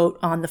get a vote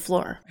on the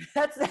floor.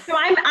 So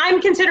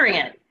I'm considering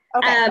it.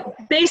 Okay.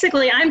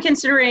 Basically, I'm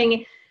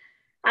considering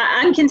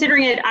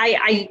it.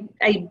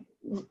 I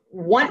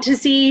want to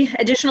see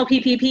additional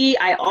PPP.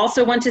 I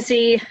also want to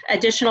see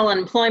additional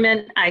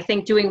unemployment. I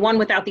think doing one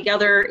without the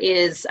other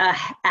is a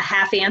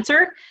half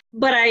answer.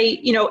 But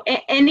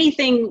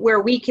anything where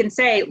we can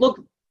say,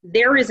 look,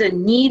 there is a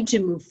need to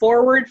move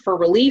forward for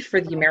relief for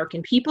the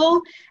American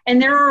people.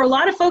 And there are a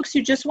lot of folks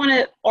who just want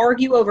to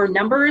argue over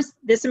numbers.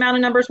 This amount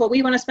of numbers, what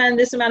we want to spend,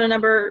 this amount of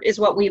number is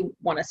what we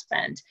want to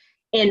spend.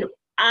 And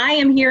I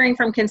am hearing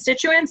from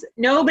constituents,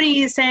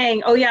 nobody is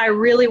saying, oh yeah, I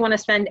really want to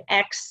spend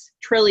X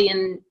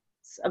trillions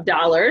of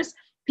dollars.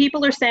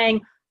 People are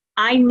saying,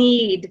 I am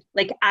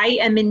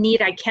in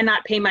need, I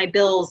cannot pay my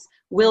bills.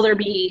 Will there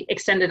be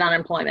extended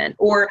unemployment?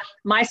 Or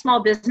my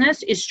small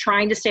business is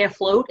trying to stay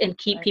afloat and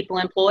keep people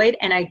employed,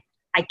 and I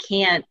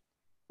can't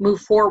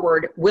move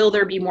forward. Will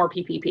there be more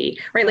PPP?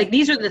 Right? Like,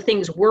 these are the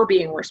things we're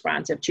being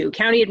responsive to.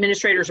 County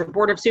administrators or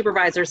board of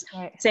supervisors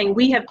saying,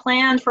 we have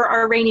planned for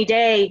our rainy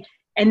day,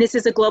 and this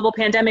is a global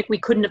pandemic. We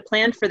couldn't have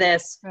planned for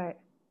this. Right.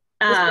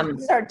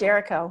 This is our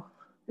Derico.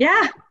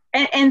 Yeah.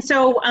 And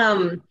so,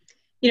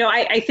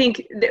 I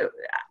think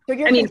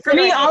I mean, for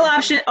me, all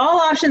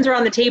options are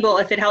on the table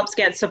if it helps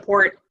get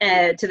support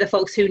to the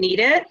folks who need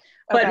it.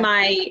 But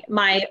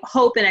my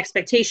hope and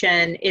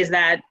expectation is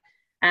that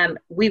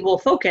we will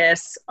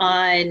focus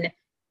on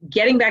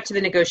getting back to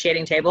the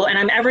negotiating table, and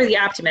I'm ever the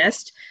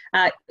optimist,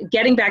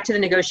 getting back to the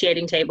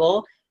negotiating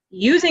table,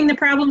 using the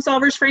problem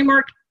solvers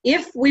framework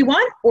if we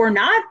want or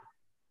not.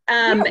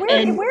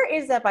 Where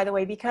is that, by the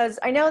way? Because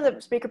I know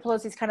that Speaker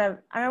Pelosi's kind of,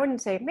 I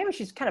wouldn't say, maybe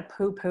she's kind of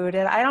poo-pooed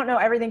it. I don't know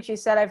everything she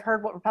said. I've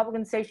heard what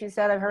Republicans say she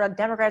said. I've heard what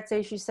Democrats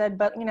say she said,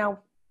 but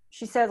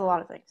she says a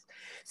lot of things.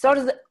 So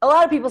does a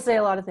lot of people say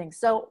a lot of things.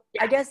 So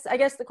yeah. I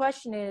guess the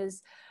question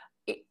is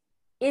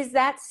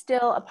that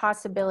still a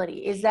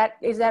possibility? Is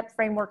that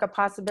framework a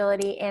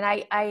possibility? And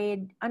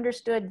I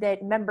understood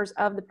that members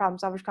of the Problem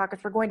Solvers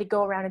Caucus were going to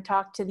go around and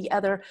talk to the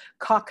other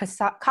caucus,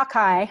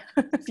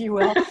 if you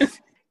will,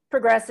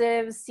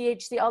 progressives,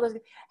 CHC, all those.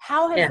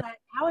 How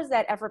has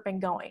that effort been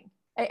going?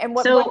 And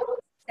what's the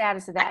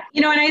status of that?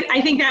 And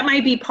I think that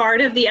might be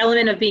part of the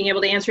element of being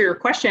able to answer your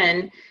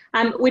question,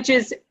 which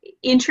is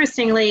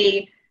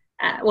interestingly,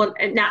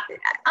 not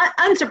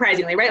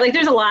unsurprisingly, right? Like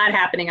there's a lot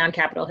happening on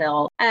Capitol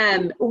Hill.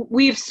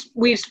 We've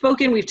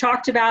spoken, we've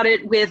talked about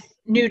it with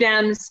New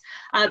Dems.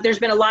 There's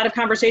been a lot of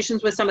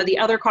conversations with some of the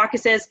other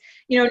caucuses.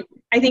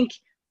 I think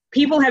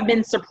people have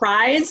been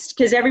surprised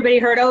because everybody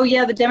heard, oh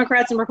yeah, the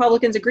Democrats and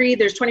Republicans agreed,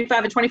 there's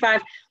 25 and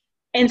 25.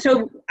 And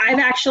so I've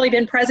actually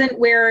been present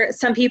where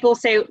some people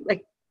say,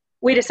 like,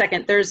 wait a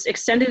second, there's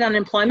extended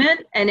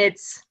unemployment, and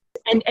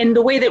and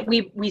the way that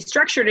we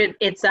structured it,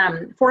 it's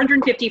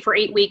 $450 for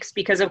 8 weeks,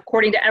 because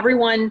according to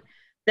everyone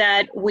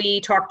that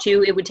we talked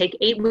to, it would take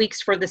 8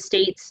 weeks for the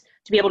states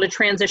to be able to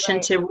transition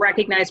to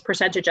recognized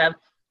percentage of.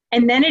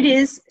 And then it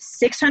is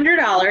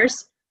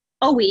 $600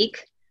 a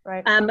week,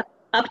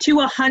 up to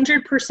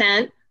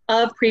 100%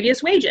 of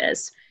previous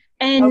wages.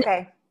 And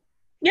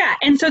yeah,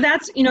 and so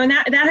that's, and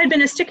that had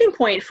been a sticking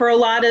point for a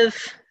lot of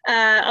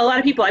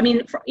people. I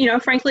mean,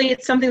 frankly,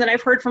 it's something that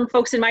I've heard from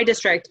folks in my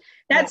district.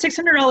 That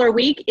 $600 a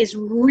week is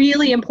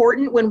really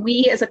important when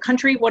we as a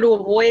country want to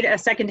avoid a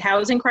second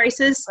housing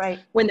crisis,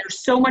 when there's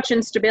so much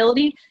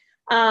instability.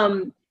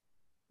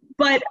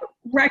 But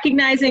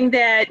recognizing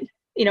that,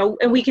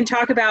 and we can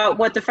talk about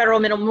what the federal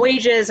minimum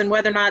wage is and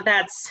whether or not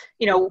that's,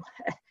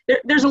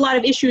 there's a lot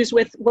of issues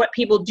with what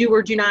people do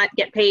or do not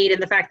get paid,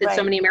 and the fact that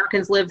so many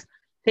Americans live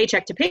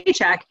paycheck to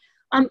paycheck.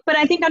 But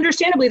I think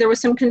understandably there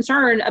was some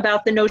concern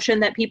about the notion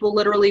that people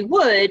literally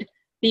would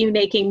be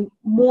making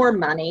more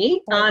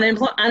money on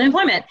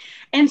unemployment.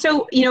 And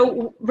so,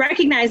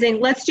 recognizing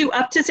let's do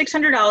up to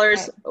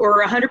 $600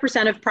 or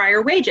 100% of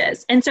prior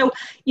wages. And so,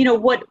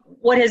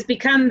 what has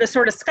become the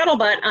sort of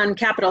scuttlebutt on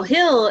Capitol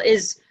Hill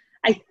is,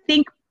 I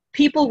think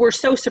people were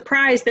so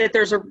surprised that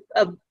there's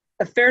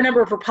a fair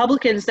number of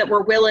Republicans that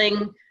were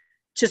willing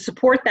to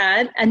support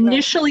that.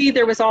 Initially,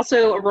 there was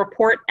also a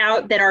report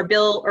out that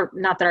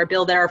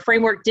our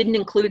framework didn't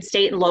include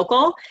state and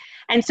local.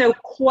 And so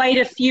quite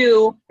a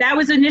few, that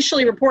was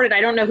initially reported. I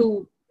don't know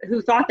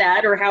who thought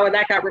that or how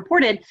that got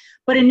reported,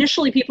 but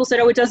initially people said,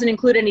 oh, it doesn't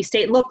include any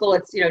state and local.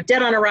 It's,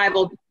 dead on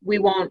arrival. We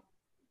won't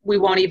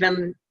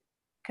even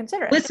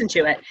consider it. Listen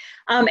to it.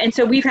 And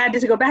so we've had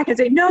to go back and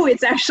say, no,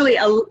 it's actually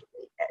a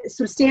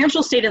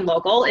substantial state and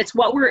local. It's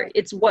what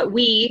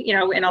we,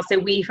 and I'll say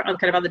we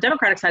kind of on the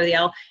Democratic side of the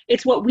aisle,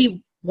 it's what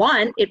we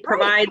want. It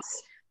provides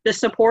the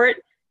support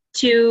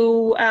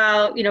to,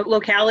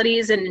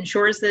 localities and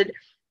ensures that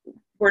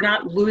we're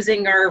not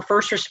losing our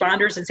first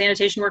responders and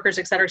sanitation workers,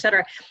 et cetera, et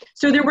cetera.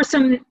 So there were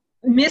some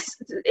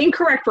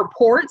incorrect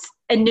reports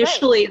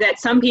initially that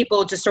some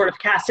people just sort of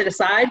cast it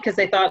aside because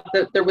they thought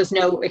that there was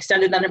no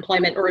extended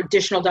unemployment or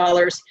additional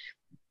dollars,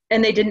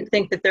 and they didn't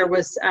think that there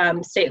was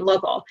state and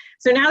local.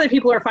 So now that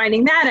people are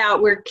finding that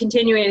out, we're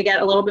continuing to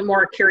get a little bit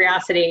more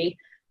curiosity,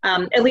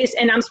 at least,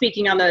 and I'm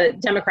speaking on the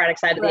Democratic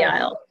side of the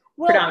aisle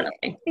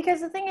predominantly.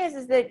 Because the thing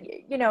is that,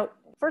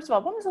 first of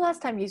all, when was the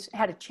last time you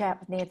had a chat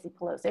with Nancy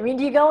Pelosi? I mean,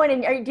 do you go in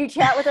and do you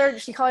chat with her?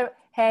 Does she call her,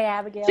 hey,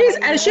 Abigail?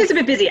 She's a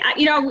bit busy.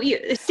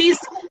 She's.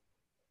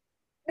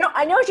 No,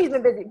 I know she's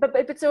been busy, but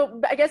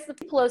I guess the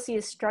Pelosi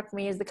has struck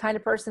me as the kind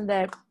of person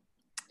that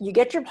you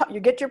get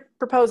your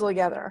proposal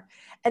together,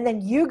 and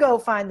then you go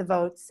find the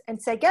votes and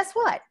say, guess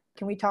what?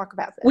 Can we talk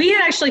about this? We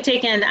had actually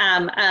taken,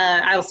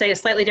 I'll say, a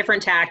slightly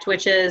different tact,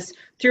 which is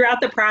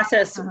throughout the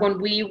process when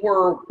we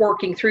were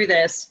working through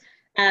this,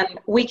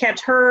 we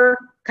kept her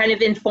kind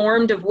of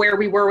informed of where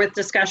we were with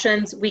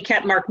discussions. We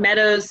kept Mark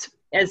Meadows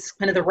as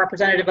kind of the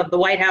representative of the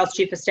White House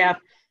Chief of Staff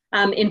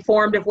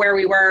informed of where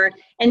we were,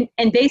 and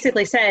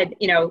basically said,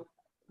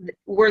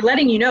 we're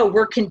letting you know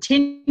we're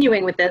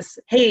continuing with this.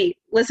 Hey,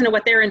 listen to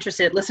what they're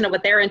interested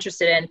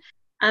in.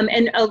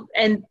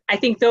 And I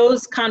think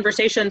those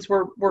conversations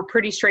were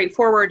pretty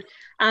straightforward.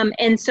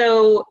 And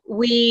so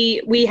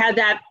we had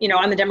that,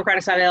 on the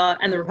Democratic side of the aisle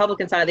and the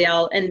Republican side of the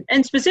aisle,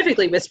 and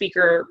specifically with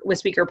Speaker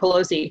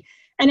Pelosi.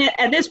 And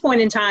at this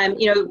point in time,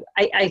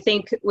 I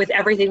think with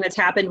everything that's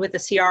happened with the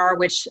CR,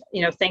 which,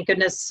 thank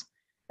goodness,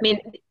 I mean,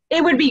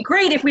 it would be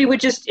great if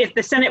if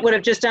the Senate would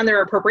have just done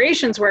their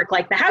appropriations work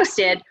like the House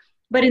did.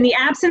 But in the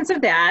absence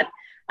of that,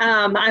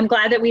 I'm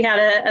glad that we had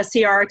a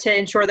CR to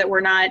ensure that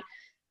we're not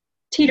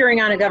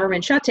teetering on a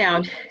government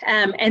shutdown.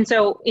 And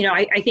so,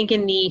 I think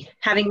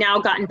having now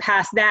gotten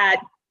past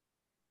that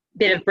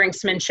bit of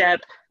brinksmanship,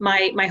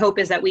 my hope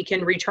is that we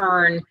can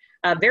return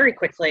very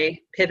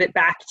quickly, pivot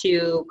back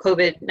to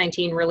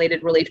COVID-19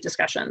 related relief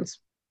discussions.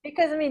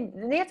 Because,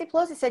 Nancy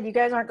Pelosi said you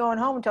guys aren't going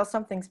home until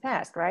something's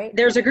passed, right?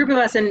 There's a group of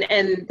us,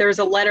 and there's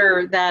a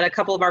letter that a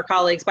couple of our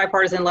colleagues,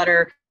 bipartisan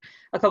letter,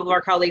 a couple of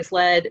our colleagues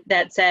led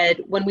that said,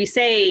 when we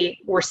say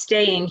we're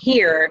staying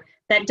here,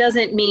 that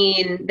doesn't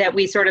mean that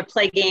we sort of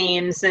play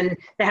games and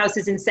the House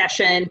is in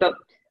session, but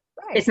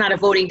It's not a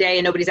voting day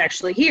and nobody's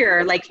actually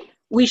here. Like,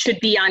 we should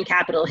be on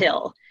Capitol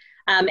Hill.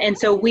 And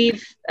so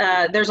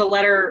there's a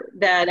letter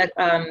that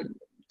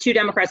 2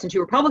 Democrats and 2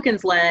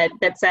 Republicans led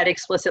that said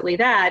explicitly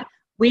that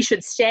we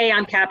should stay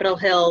on Capitol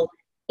Hill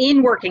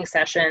in working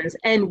sessions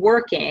and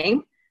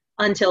working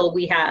until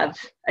we have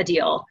a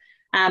deal.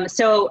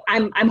 So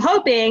I'm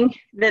hoping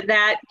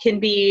that can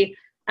be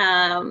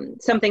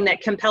something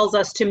that compels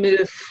us to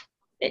move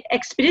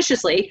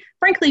expeditiously,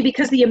 frankly,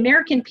 because the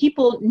American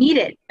people need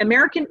it. The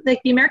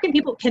American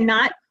people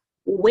cannot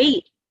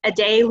wait a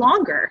day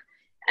longer.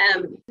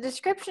 The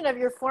description of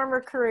your former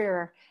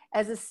career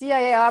as a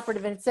CIA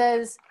operative, and it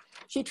says,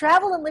 she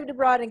traveled and lived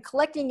abroad in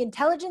collecting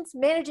intelligence,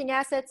 managing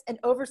assets, and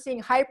overseeing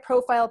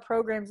high-profile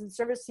programs in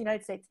service to the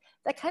United States.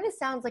 That kind of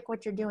sounds like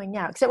what you're doing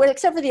now,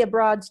 except for the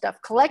abroad stuff.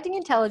 Collecting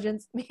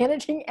intelligence,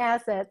 managing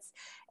assets,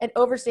 and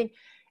overseeing.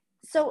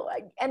 So,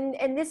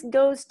 and this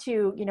goes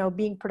to,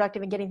 being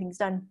productive and getting things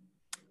done.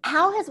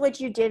 How has what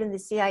you did in the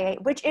CIA,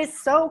 which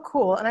is so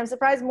cool, and I'm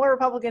surprised more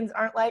Republicans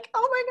aren't like,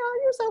 oh my God,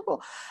 you're so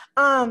cool.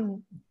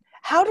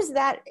 How does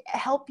that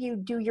help you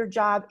do your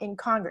job in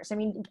Congress?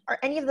 Are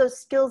any of those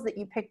skills that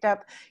you picked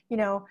up,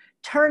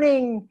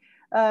 turning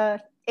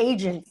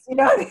agents, do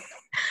you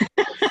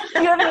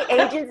have any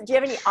agents? Do you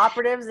have any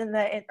operatives do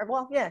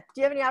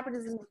you have any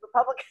operatives in the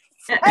Republican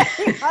side,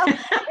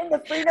 in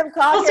the Freedom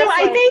Caucus? Also,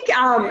 I think,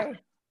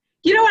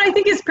 what I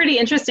think is pretty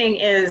interesting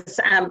is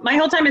my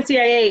whole time at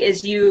CIA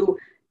is you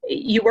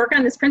work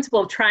on this principle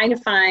of trying to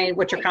find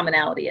what your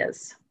commonality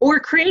is, or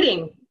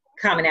creating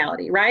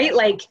commonality, right?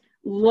 Like,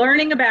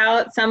 learning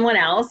about someone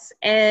else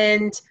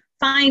and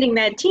finding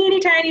that teeny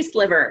tiny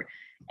sliver,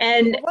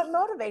 and what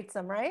motivates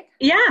them, right?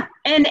 Yeah,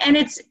 and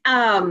it's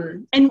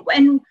and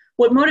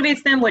what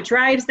motivates them, what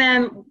drives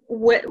them,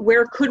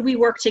 where could we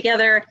work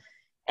together?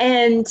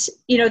 And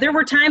there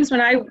were times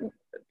when I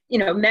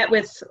met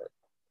with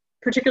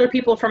particular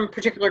people from a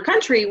particular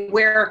country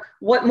where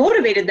what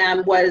motivated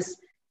them was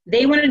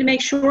they wanted to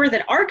make sure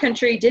that our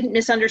country didn't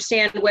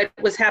misunderstand what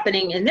was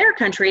happening in their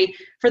country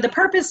for the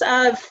purpose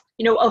of,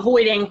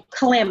 avoiding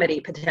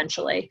calamity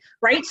potentially,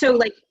 right? So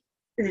like,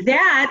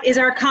 that is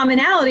our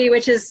commonality,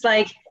 which is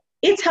like,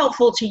 it's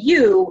helpful to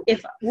you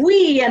if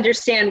we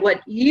understand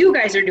what you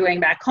guys are doing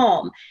back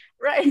home.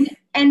 Right.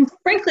 And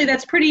frankly,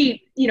 that's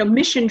pretty,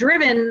 mission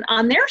driven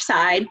on their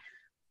side.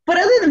 But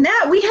other than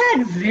that, we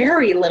had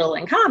very little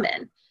in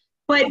common.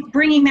 But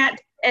bringing that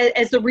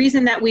as the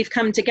reason that we've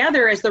come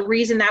together, as the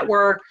reason that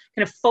we're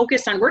kind of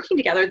focused on working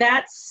together,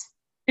 that's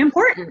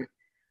important.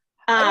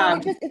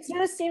 It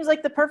just seems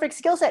like the perfect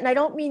skill set. And I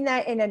don't mean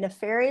that in a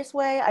nefarious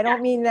way. I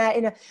don't mean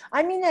that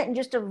I mean that in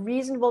just a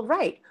reasonable,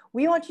 right.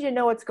 We want you to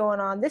know what's going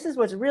on. This is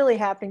what's really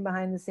happening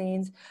behind the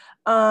scenes.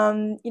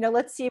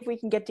 Let's see if we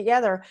can get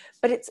together.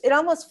 But it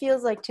almost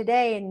feels like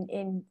today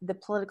in the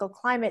political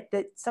climate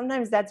that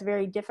sometimes that's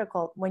very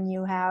difficult when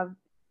you have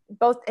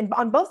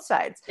on both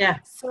sides. Yeah.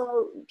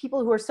 So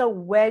people who are so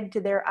wed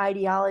to their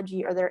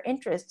ideology or their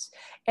interests.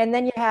 And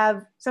then you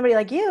have somebody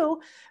like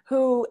you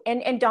who,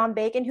 and Don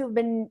Bacon, who've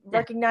been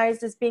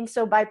recognized as being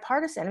so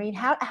bipartisan.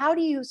 How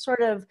do you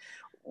sort of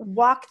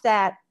walk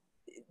that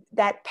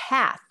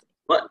path?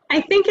 Well,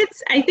 I think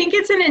it's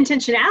an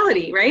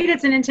intentionality, right?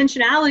 It's an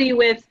intentionality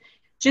with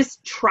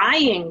just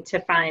trying to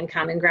find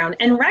common ground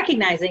and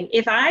recognizing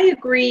if I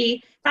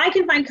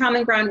can find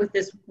common ground with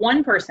this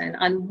one person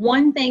on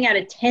one thing out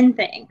of 10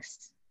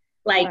 things,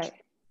 like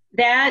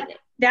right.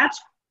 that's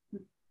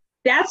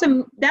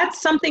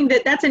something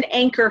that's an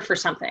anchor for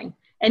something.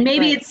 And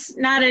maybe right. it's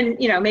not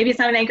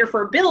an anchor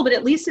for a bill, but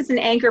at least it's an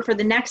anchor for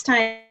the next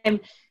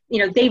time,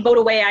 they vote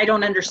a way I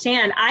don't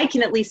understand. I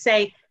can at least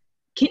say,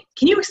 can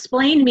you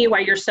explain to me why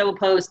you're so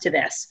opposed to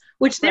this?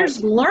 Which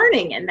there's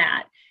learning in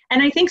that.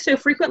 And I think so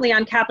frequently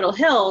on Capitol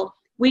Hill,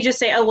 we just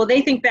say, oh, well,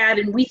 they think that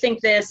and we think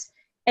this.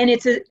 And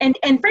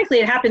and frankly,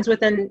 it happens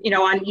within,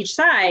 on each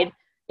side.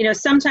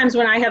 Sometimes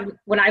when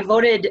I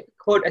voted,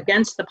 quote,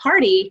 against the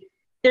party,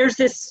 there's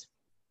this,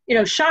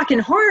 shock and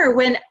horror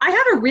when I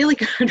have a really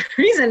good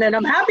reason and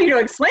I'm happy to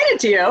explain it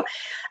to you.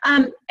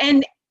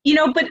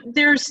 But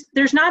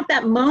there's not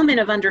that moment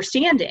of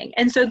understanding.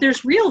 And so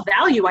there's real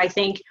value, I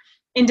think,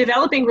 in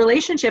developing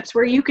relationships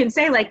where you can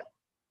say, like,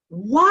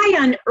 why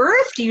on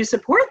earth do you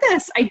support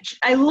this?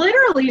 I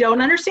literally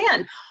don't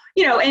understand,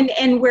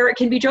 and where it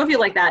can be jovial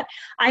like that.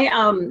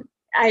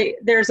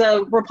 There's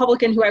a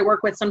Republican who I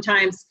work with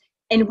sometimes,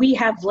 and we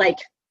have like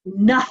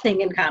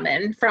nothing in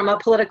common from a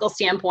political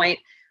standpoint.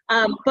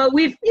 But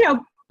we've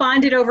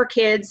bonded over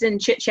kids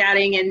and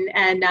chit-chatting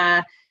and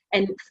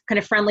kind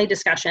of friendly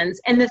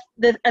discussions. And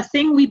a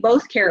thing we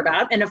both care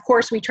about, and of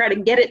course we try to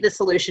get at the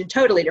solution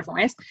totally different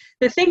ways,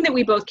 the thing that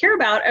we both care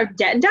about are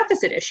debt and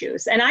deficit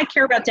issues. And I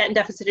care about debt and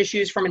deficit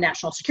issues from a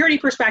national security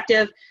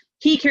perspective.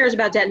 He cares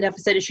about debt and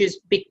deficit issues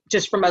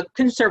just from a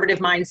conservative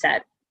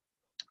mindset.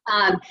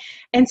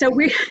 And so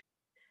we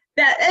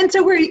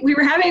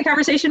were having a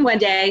conversation one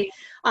day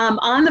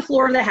on the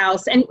floor of the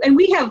House, and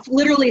we have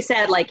literally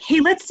said, like, hey,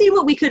 let's see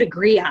what we could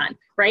agree on,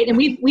 right? And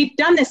we've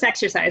done this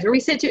exercise where we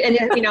sit to, and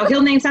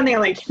he'll name something,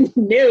 I'm like,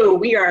 no,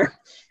 we are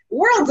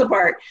worlds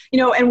apart,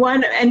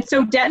 and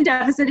so debt and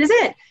deficit is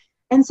it.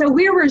 And so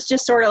we were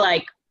just sort of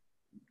like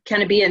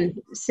kind of being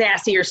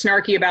sassy or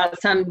snarky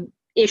about some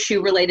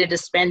issue related to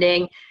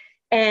spending.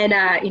 And,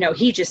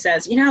 he just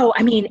says,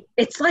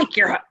 it's like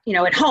you're,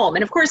 at home.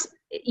 And of course,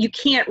 you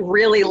can't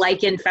really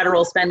liken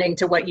federal spending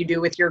to what you do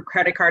with your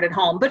credit card at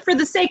home. But for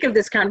the sake of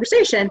this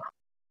conversation,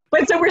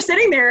 so we're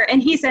sitting there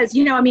and he says,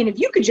 if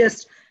you could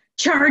just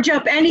charge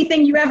up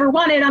anything you ever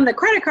wanted on the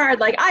credit card,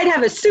 like I'd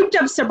have a souped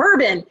up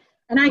Suburban.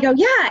 And I go,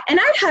 yeah, and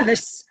I'd have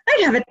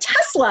a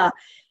Tesla.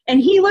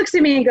 And he looks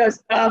at me and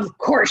goes, of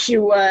course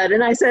you would.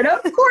 And I said,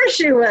 of course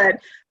you would.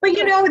 But,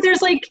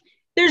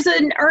 there's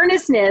an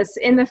earnestness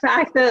in the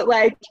fact that,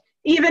 like,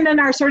 even in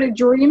our sort of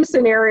dream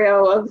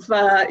scenario of,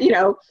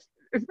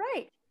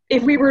 right,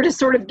 if we were to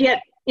sort of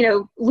get,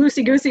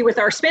 loosey-goosey with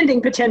our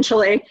spending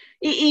potentially,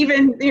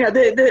 even,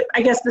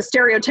 I guess the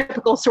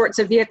stereotypical sorts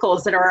of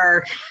vehicles that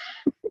are,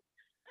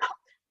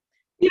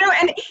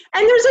 and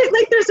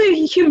there's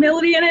a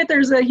humility in it,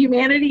 there's a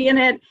humanity in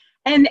it,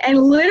 and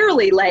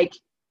literally, like,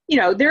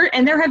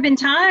 there have been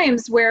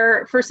times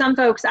where for some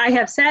folks I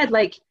have said,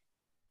 like,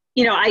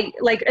 I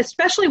like,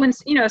 especially when,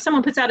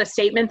 someone puts out a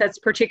statement that's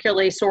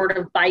particularly sort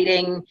of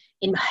biting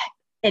in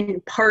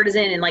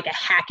partisan in like a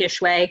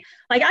hackish way.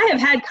 Like I have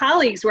had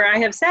colleagues where I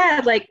have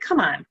said, like, come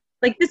on,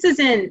 like, this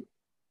isn't,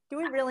 do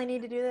we really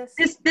need to do this?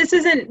 This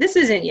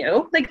isn't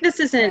you. Like, this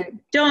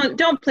isn't,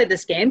 don't play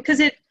this game, because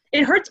it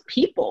hurts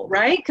people,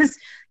 right? Because,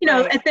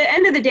 Right. At the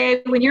end of the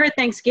day, when you're at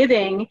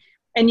Thanksgiving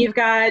and you've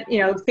got,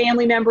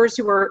 family members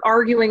who are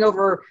arguing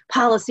over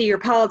policy or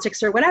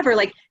politics or whatever,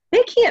 like,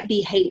 they can't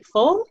be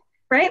hateful.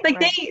 Right? Like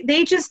Right.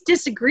 they just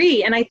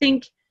disagree. And I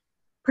think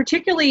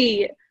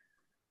particularly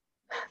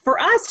for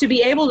us to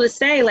be able to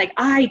say, like,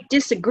 I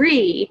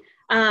disagree,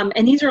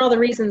 and these are all the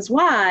reasons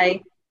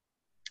why,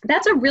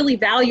 that's a really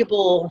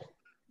valuable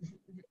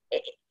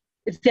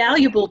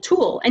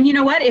tool. And you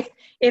know what?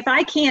 If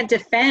I can't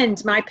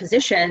defend my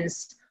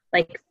positions,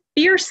 like,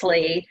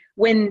 fiercely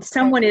when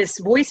someone is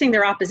voicing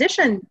their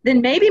opposition, then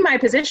maybe my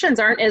positions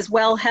aren't as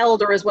well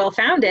held or as well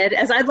founded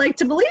as I'd like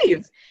to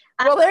believe.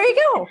 Well, there you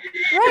go.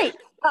 Right.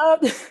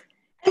 And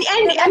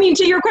I mean,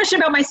 to your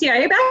question about my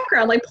CIA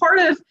background, like, part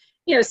of,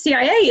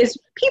 CIA is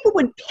people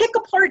would pick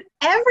apart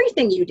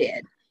everything you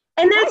did.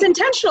 And that's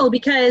intentional,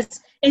 because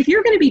if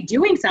you're going to be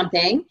doing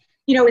something,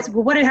 it's,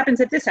 well, what happens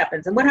if this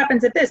happens? And what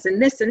happens if this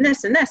and this and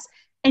this and this?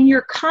 And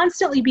you're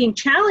constantly being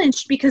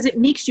challenged because it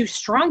makes you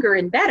stronger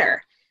and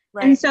better.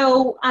 Right. And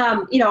so,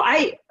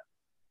 I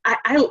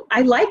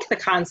like the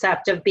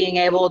concept of being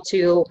able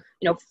to,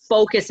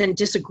 focus and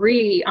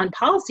disagree on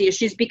policy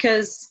issues,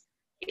 because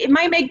it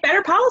might make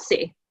better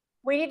policy.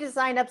 We need to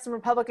sign up some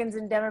Republicans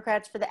and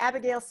Democrats for the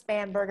Abigail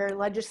Spanberger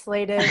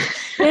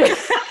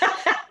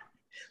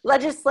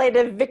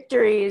legislative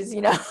victories,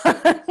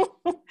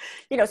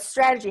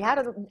 strategy, how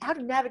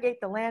to navigate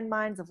the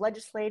landmines of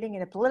legislating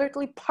in a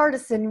politically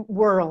partisan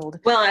world.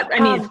 Well, I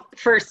mean,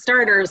 for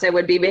starters, it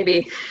would be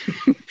maybe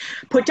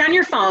put down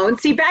your phone.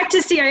 See, back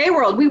to CIA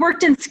world, we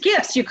worked in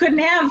skiffs. You couldn't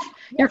have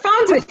your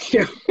phones with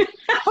you.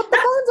 Put the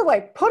phones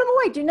away. Put them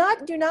away.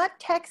 Do not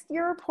text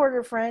your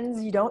reporter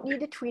friends. You don't need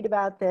to tweet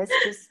about this.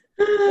 Just,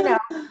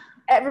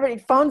 everybody,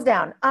 phones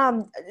down.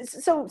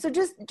 So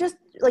just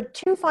like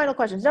two final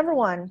questions. Number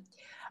one,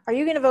 are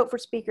you going to vote for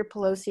Speaker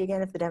Pelosi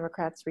again if the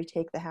Democrats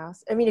retake the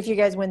House? I mean, if you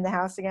guys win the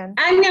House again?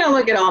 I'm going to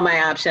look at all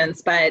my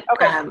options, but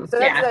okay. So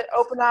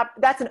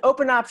that's an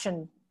open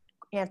option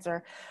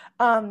answer.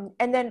 And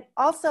then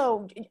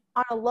also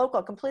on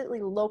a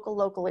completely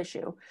local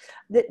issue,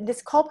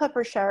 this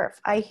Culpeper sheriff,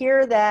 I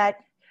hear that,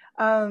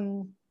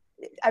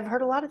 I've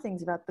heard a lot of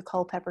things about the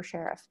Culpeper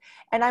sheriff,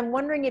 and I'm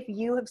wondering if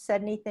you have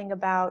said anything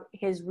about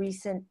his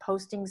recent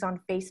postings on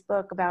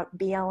Facebook about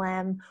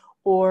BLM,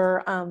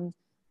 or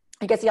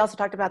I guess he also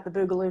talked about the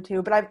Boogaloo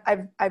too, but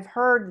I've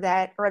heard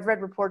that, or I've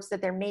read reports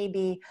that there may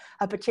be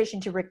a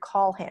petition to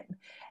recall him.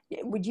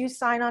 Would you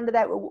sign on to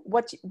that?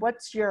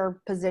 What's your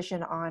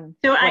position on?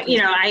 So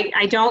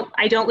I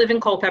don't live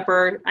in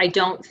Culpeper. I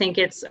don't think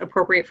it's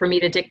appropriate for me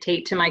to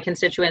dictate to my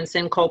constituents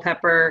in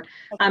Culpeper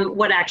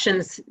what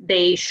actions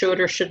they should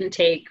or shouldn't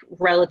take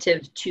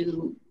relative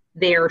to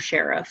their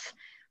sheriff.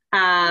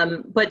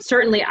 But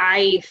certainly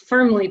I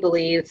firmly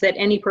believe that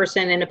any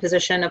person in a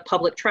position of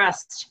public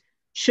trust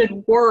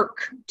should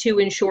work to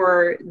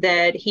ensure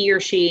that he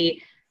or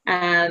she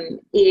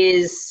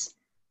is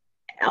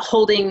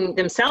holding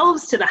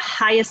themselves to the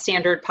highest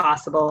standard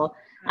possible,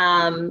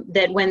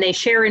 that when they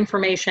share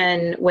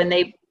information, when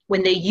they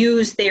when they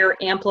use their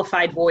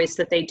amplified voice,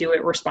 that they do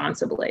it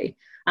responsibly.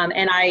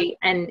 And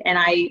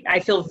I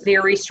feel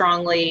very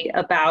strongly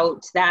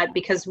about that,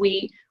 because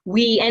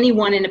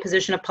anyone in a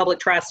position of public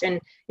trust,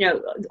 and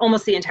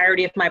almost the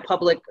entirety of my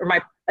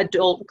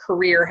adult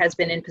career has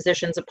been in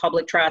positions of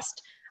public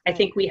trust. I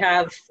think we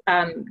have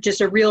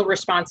just a real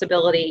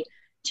responsibility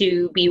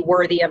to be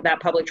worthy of that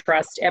public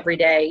trust every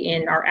day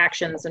in our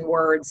actions and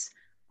words.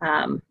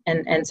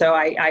 And so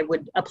I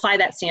would apply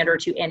that standard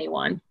to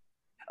anyone.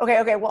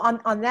 Okay. Well,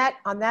 on that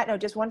note,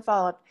 just one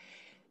follow-up.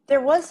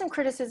 There was some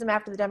criticism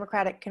after the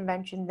Democratic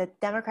convention that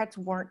Democrats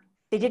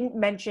they didn't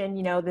mention,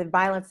 the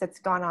violence that's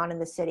gone on in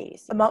the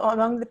cities.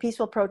 Among the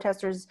peaceful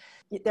protesters,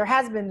 there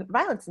has been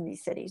violence in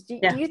these cities. Do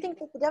you think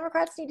that the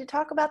Democrats need to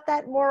talk about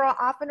that more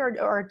often,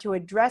 or to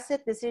address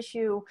this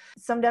issue?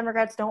 Some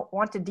Democrats don't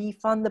want to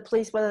defund the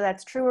police, whether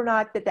that's true or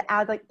not, that the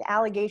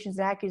allegations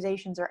and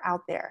accusations are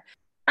out there.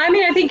 I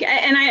mean, I think,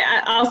 and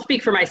I'll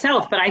speak for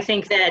myself, but I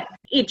think that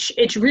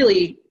it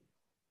really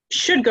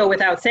should go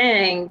without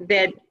saying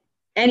that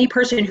any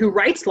person who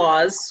writes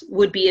laws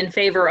would be in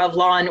favor of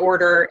law and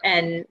order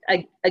and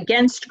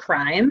against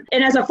crime.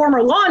 And as a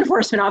former law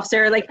enforcement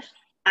officer,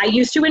 I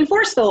used to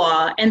enforce the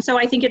law. And so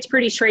I think it's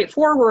pretty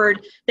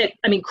straightforward that,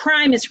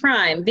 crime is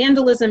crime,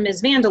 vandalism is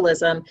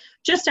vandalism.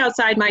 Just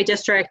outside my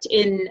district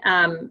in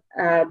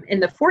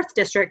the 4th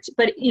district,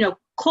 but,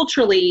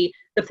 culturally,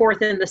 the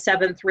 4th and the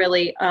 7th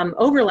really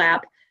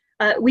overlap.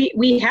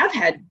 We have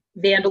had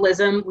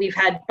vandalism. We've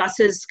had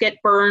buses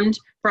get burned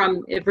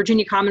from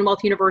Virginia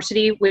Commonwealth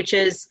University, which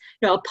is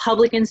a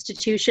public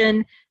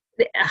institution.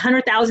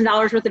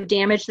 $100,000 worth of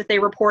damage that they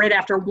reported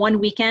after one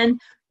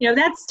weekend.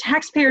 That's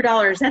taxpayer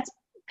dollars. That's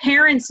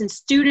parents and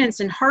students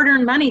and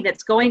hard-earned money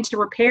that's going to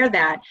repair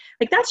that.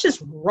 That's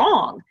just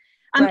wrong.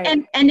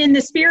 Right. And in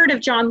the spirit of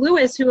John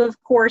Lewis, who of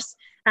course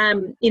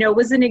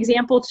was an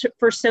example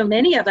for so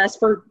many of us,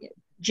 for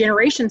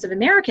generations of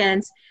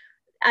Americans,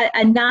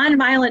 a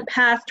nonviolent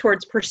path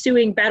towards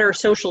pursuing better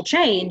social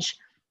change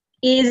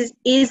is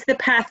the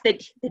path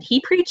that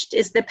he preached,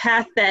 is the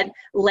path that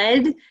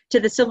led to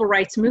the civil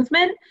rights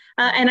movement.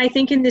 And I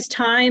think in this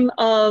time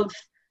of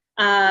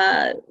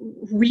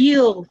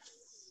real,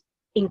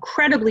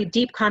 incredibly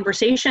deep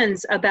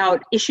conversations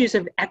about issues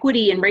of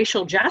equity and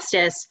racial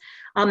justice,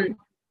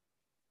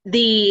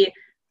 the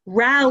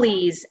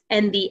rallies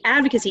and the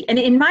advocacy. And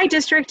in my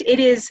district, it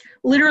is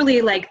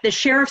literally like the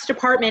sheriff's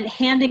department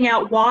handing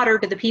out water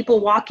to the people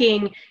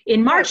walking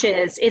in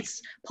marches.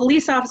 It's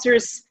police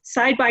officers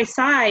side by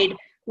side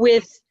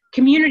with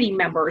community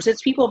members.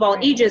 It's people of all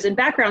ages and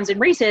backgrounds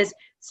and races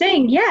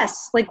saying,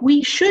 yes,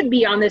 we should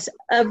be on this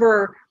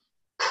ever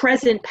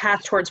present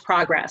path towards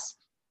progress.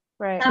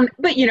 Right.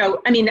 But,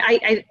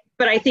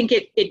 I think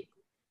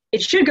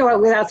it should go out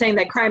without saying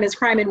that crime is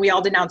crime and we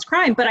all denounce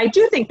crime. But I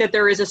do think that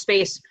there is a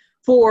space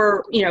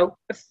for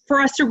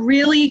us to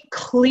really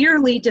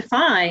clearly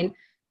define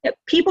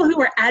people who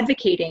are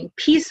advocating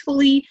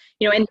peacefully,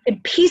 and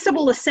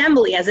peaceable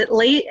assembly as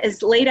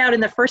laid out in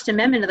the First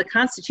Amendment of the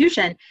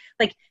Constitution.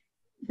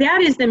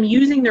 That is them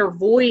using their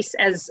voice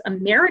as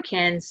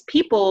Americans,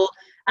 people,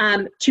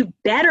 to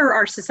better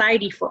our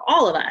society for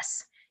all of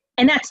us.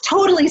 And that's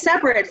totally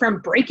separate from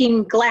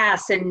breaking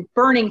glass and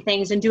burning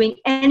things and doing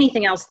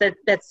anything else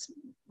that's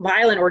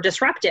violent or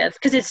disruptive,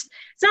 because it's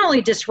not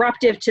only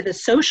disruptive to the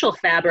social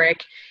fabric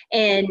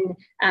and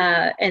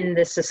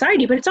the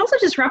society, but it's also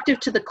disruptive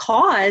to the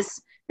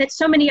cause that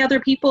so many other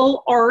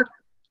people are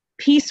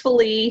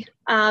peacefully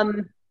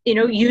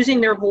using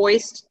their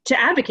voice to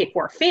advocate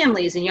for,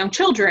 families and young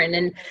children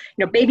and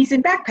babies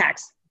in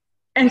backpacks.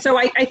 And so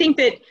I think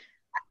that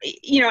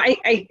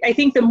I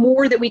think the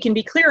more that we can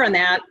be clear on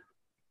that,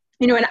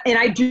 and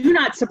I do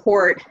not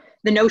support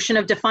the notion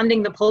of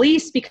defunding the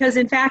police, because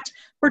in fact,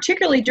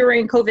 particularly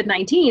during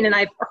COVID-19, and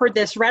I've heard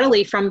this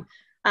readily from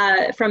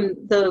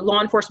the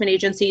law enforcement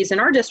agencies in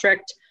our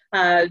district,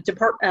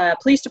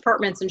 police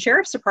departments and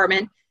sheriff's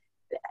department,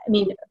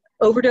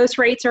 overdose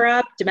rates are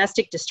up,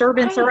 domestic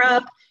disturbance are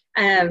up,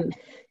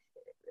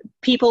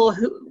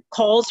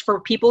 calls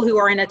for people who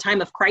are in a time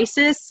of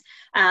crisis,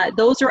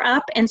 those are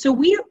up. And so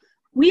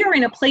we are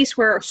in a place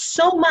where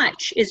so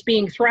much is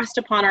being thrust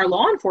upon our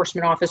law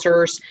enforcement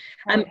officers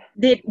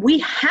that we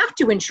have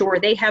to ensure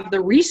they have the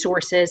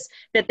resources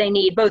that they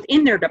need, both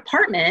in their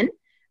department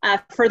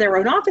for their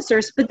own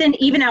officers, but then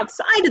even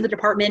outside of the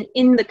department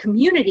in the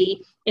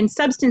community in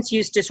substance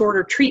use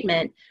disorder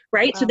treatment,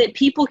 right? Wow. So that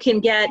people can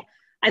get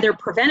either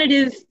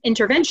preventative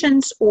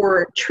interventions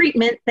or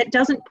treatment that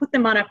doesn't put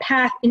them on a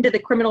path into the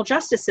criminal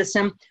justice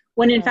system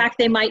when in fact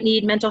they might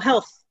need mental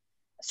health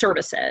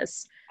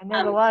services. And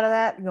there's a lot of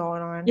that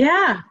going on.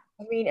 Yeah.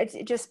 It's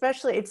just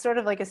it's sort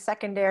of like a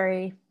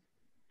secondary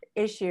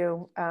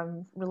issue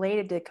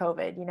related to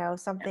COVID,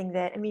 something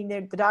that,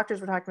 the doctors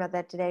were talking about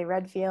that today,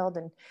 Redfield,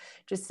 and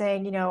just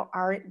saying,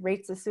 our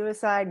rates of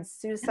suicide and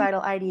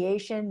suicidal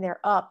ideation, they're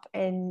up,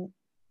 and,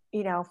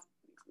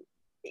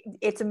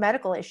 it's a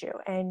medical issue,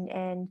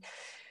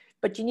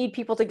 but you need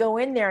people to go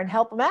in there and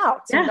help them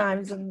out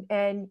sometimes. Yeah.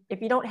 And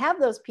if you don't have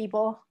those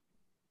people.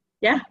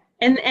 Yeah.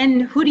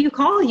 And who do you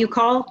call? You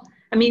call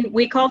I mean,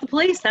 we call the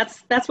police.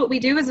 That's what we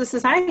do as a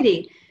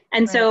society.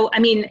 And so, I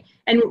mean,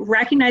 and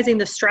recognizing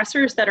the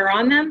stressors that are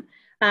on them,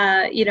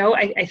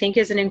 I think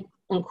is an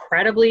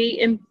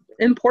incredibly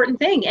important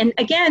thing. And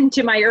again,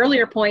 to my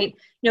earlier point,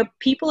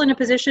 people in a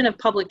position of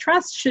public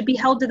trust should be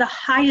held to the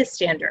highest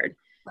standard.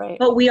 Right.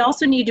 But we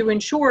also need to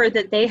ensure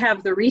that they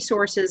have the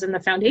resources and the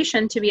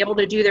foundation to be able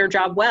to do their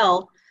job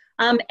well.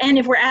 And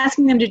if we're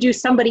asking them to do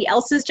somebody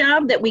else's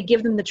job, that we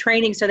give them the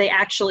training so they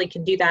actually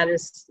can do that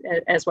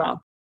as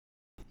well.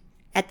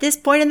 At this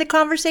point in the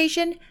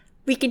conversation,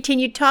 we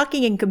continued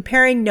talking and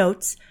comparing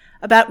notes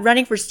about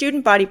running for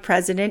student body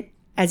president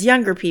as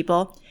younger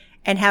people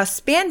and how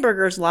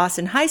Spanberger's loss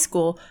in high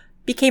school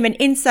became an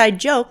inside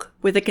joke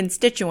with a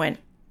constituent.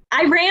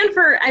 I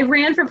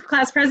ran for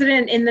class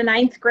president in the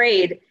 9th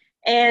grade.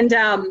 And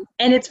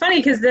it's funny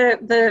because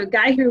the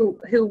guy who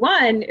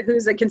won,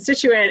 who's a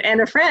constituent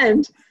and a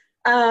friend,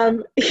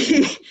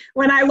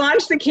 when I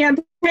launched the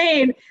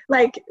campaign,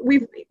 like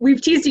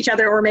we've teased each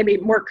other, or maybe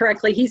more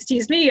correctly, he's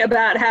teased me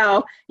about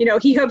how,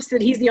 he hopes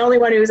that he's the only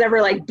one who's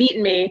ever like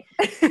beaten me.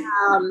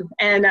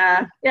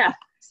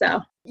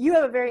 So. You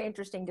have a very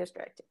interesting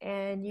district,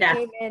 and you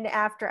came in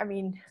after,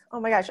 oh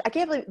my gosh, I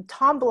can't believe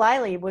Tom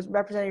Bliley was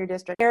representing your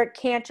district, Eric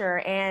Cantor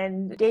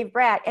and Dave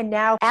Bratt, and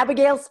now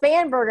Abigail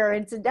Spanberger.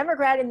 It's a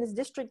Democrat in this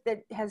district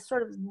that has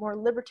sort of more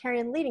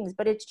libertarian leanings,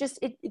 but it's just,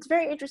 it's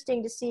very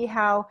interesting to see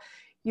how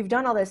you've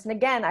done all this. And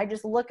again, I'm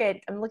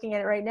looking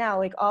at it right now,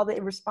 like all the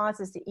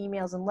responses to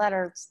emails and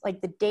letters, like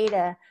the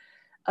data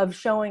of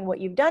showing what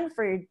you've done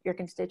for your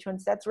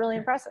constituents. That's really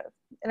impressive.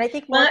 And I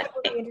think more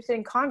people would be interested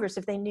in Congress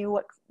if they knew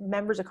what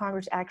members of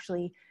Congress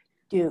actually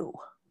do.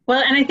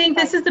 Well, and I think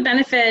this is the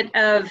benefit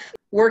of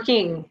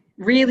working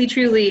really,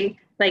 truly,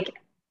 like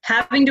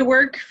having to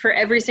work for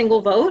every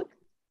single vote.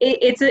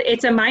 It's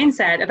a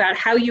mindset about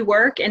how you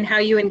work and how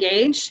you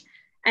engage.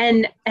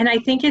 And I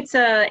think it's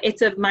a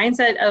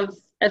mindset of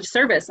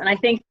service. And I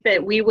think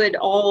that we would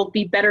all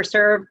be better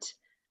served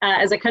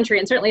as a country,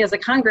 and certainly as a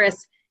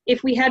Congress,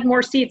 if we had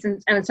more seats,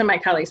 and some of my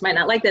colleagues might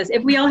not like this,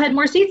 if we all had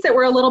more seats that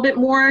were a little bit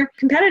more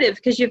competitive,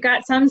 because you've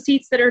got some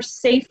seats that are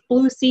safe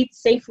blue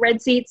seats, safe red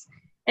seats,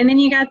 and then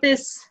you got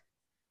this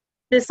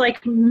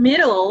like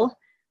middle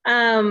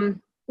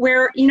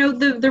where,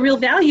 the real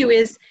value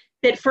is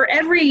that for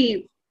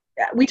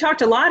we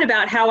talked a lot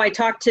about how I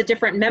talked to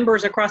different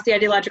members across the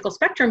ideological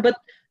spectrum, but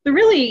the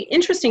really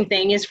interesting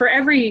thing is for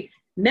every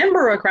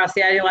member across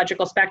the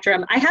ideological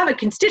spectrum, I have a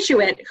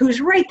constituent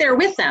who's right there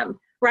with them,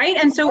 right?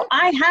 And so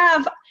I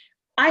have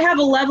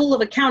a level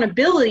of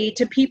accountability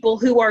to people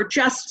who are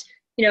just,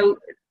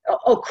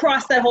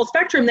 across that whole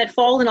spectrum that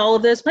fall in all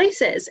of those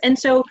places. And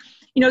so,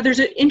 there's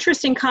an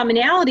interesting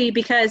commonality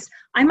because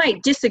I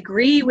might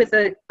disagree with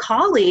a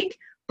colleague,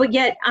 but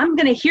yet I'm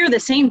going to hear the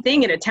same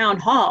thing at a town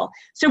hall.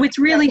 So it's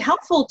really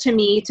helpful to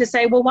me to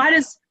say, well, why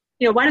does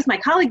my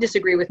colleague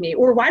disagree with me?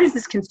 Or why does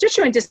this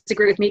constituent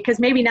disagree with me? Because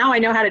maybe now I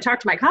know how to talk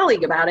to my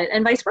colleague about it,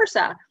 and vice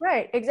versa.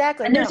 Right,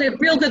 exactly. And there's a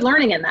real good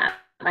learning in that,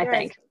 I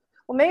think.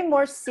 Well, maybe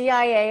more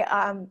CIA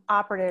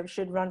operatives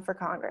should run for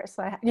Congress.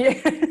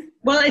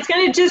 Well, it's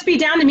going to just be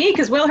down to me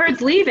because Will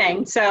Hurd's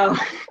leaving. So,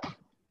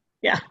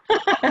 yeah.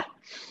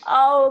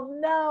 Oh,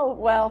 no.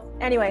 Well,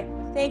 anyway,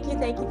 thank you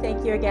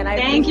again.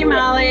 Thank you,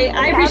 Molly.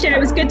 I appreciate it. It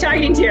was good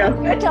talking to you.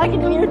 Good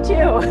talking to you, too.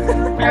 All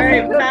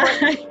right,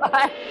 bye.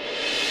 Bye.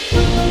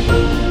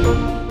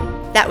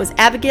 That was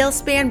Abigail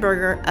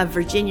Spanberger of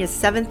Virginia's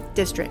 7th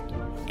District.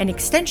 An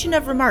extension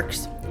of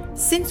remarks.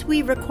 Since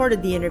we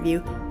recorded the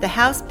interview, the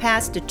House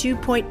passed a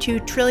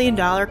 $2.2 trillion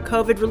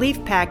COVID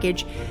relief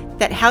package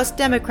that House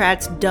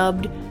Democrats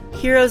dubbed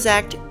HEROES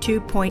Act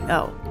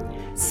 2.0.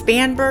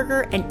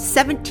 Spanberger and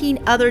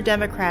 17 other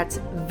Democrats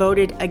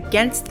voted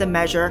against the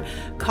measure,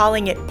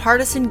 calling it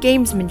partisan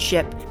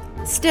gamesmanship.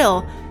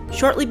 Still,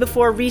 shortly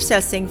before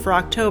recessing for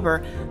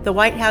October, the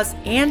White House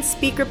and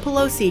Speaker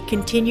Pelosi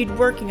continued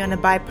working on a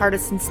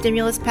bipartisan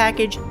stimulus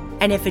package,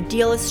 and if a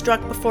deal is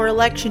struck before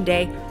Election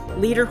Day,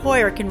 Leader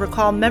Hoyer can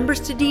recall members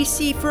to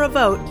D.C. for a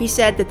vote. He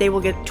said that they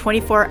will get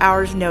 24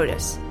 hours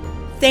notice.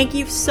 Thank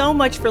you so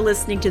much for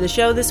listening to the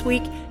show this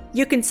week.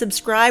 You can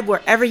subscribe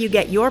wherever you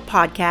get your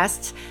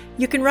podcasts.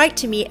 You can write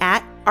to me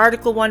at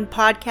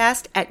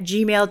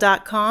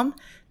article1podcast@gmail.com.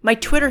 My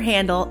Twitter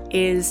handle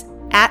is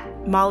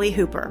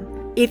 @MollyHooper.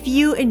 If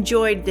you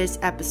enjoyed this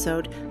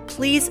episode,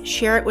 please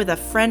share it with a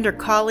friend or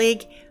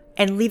colleague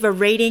and leave a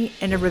rating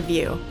and a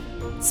review.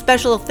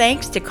 Special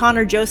thanks to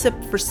Connor Joseph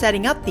for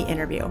setting up the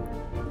interview.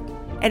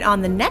 And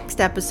on the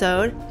next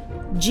episode,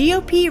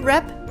 GOP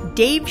Rep.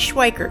 Dave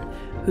Schweikert,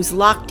 who's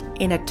locked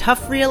in a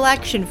tough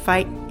re-election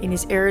fight in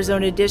his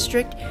Arizona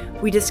district.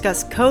 We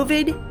discuss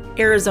COVID,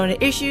 Arizona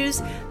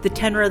issues, the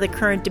tenor of the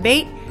current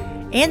debate,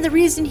 and the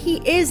reason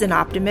he is an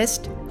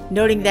optimist,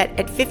 noting that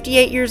at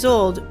 58 years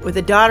old, with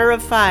a daughter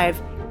of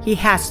 5, he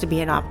has to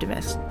be an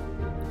optimist.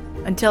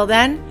 Until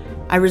then,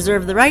 I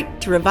reserve the right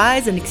to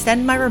revise and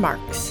extend my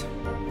remarks.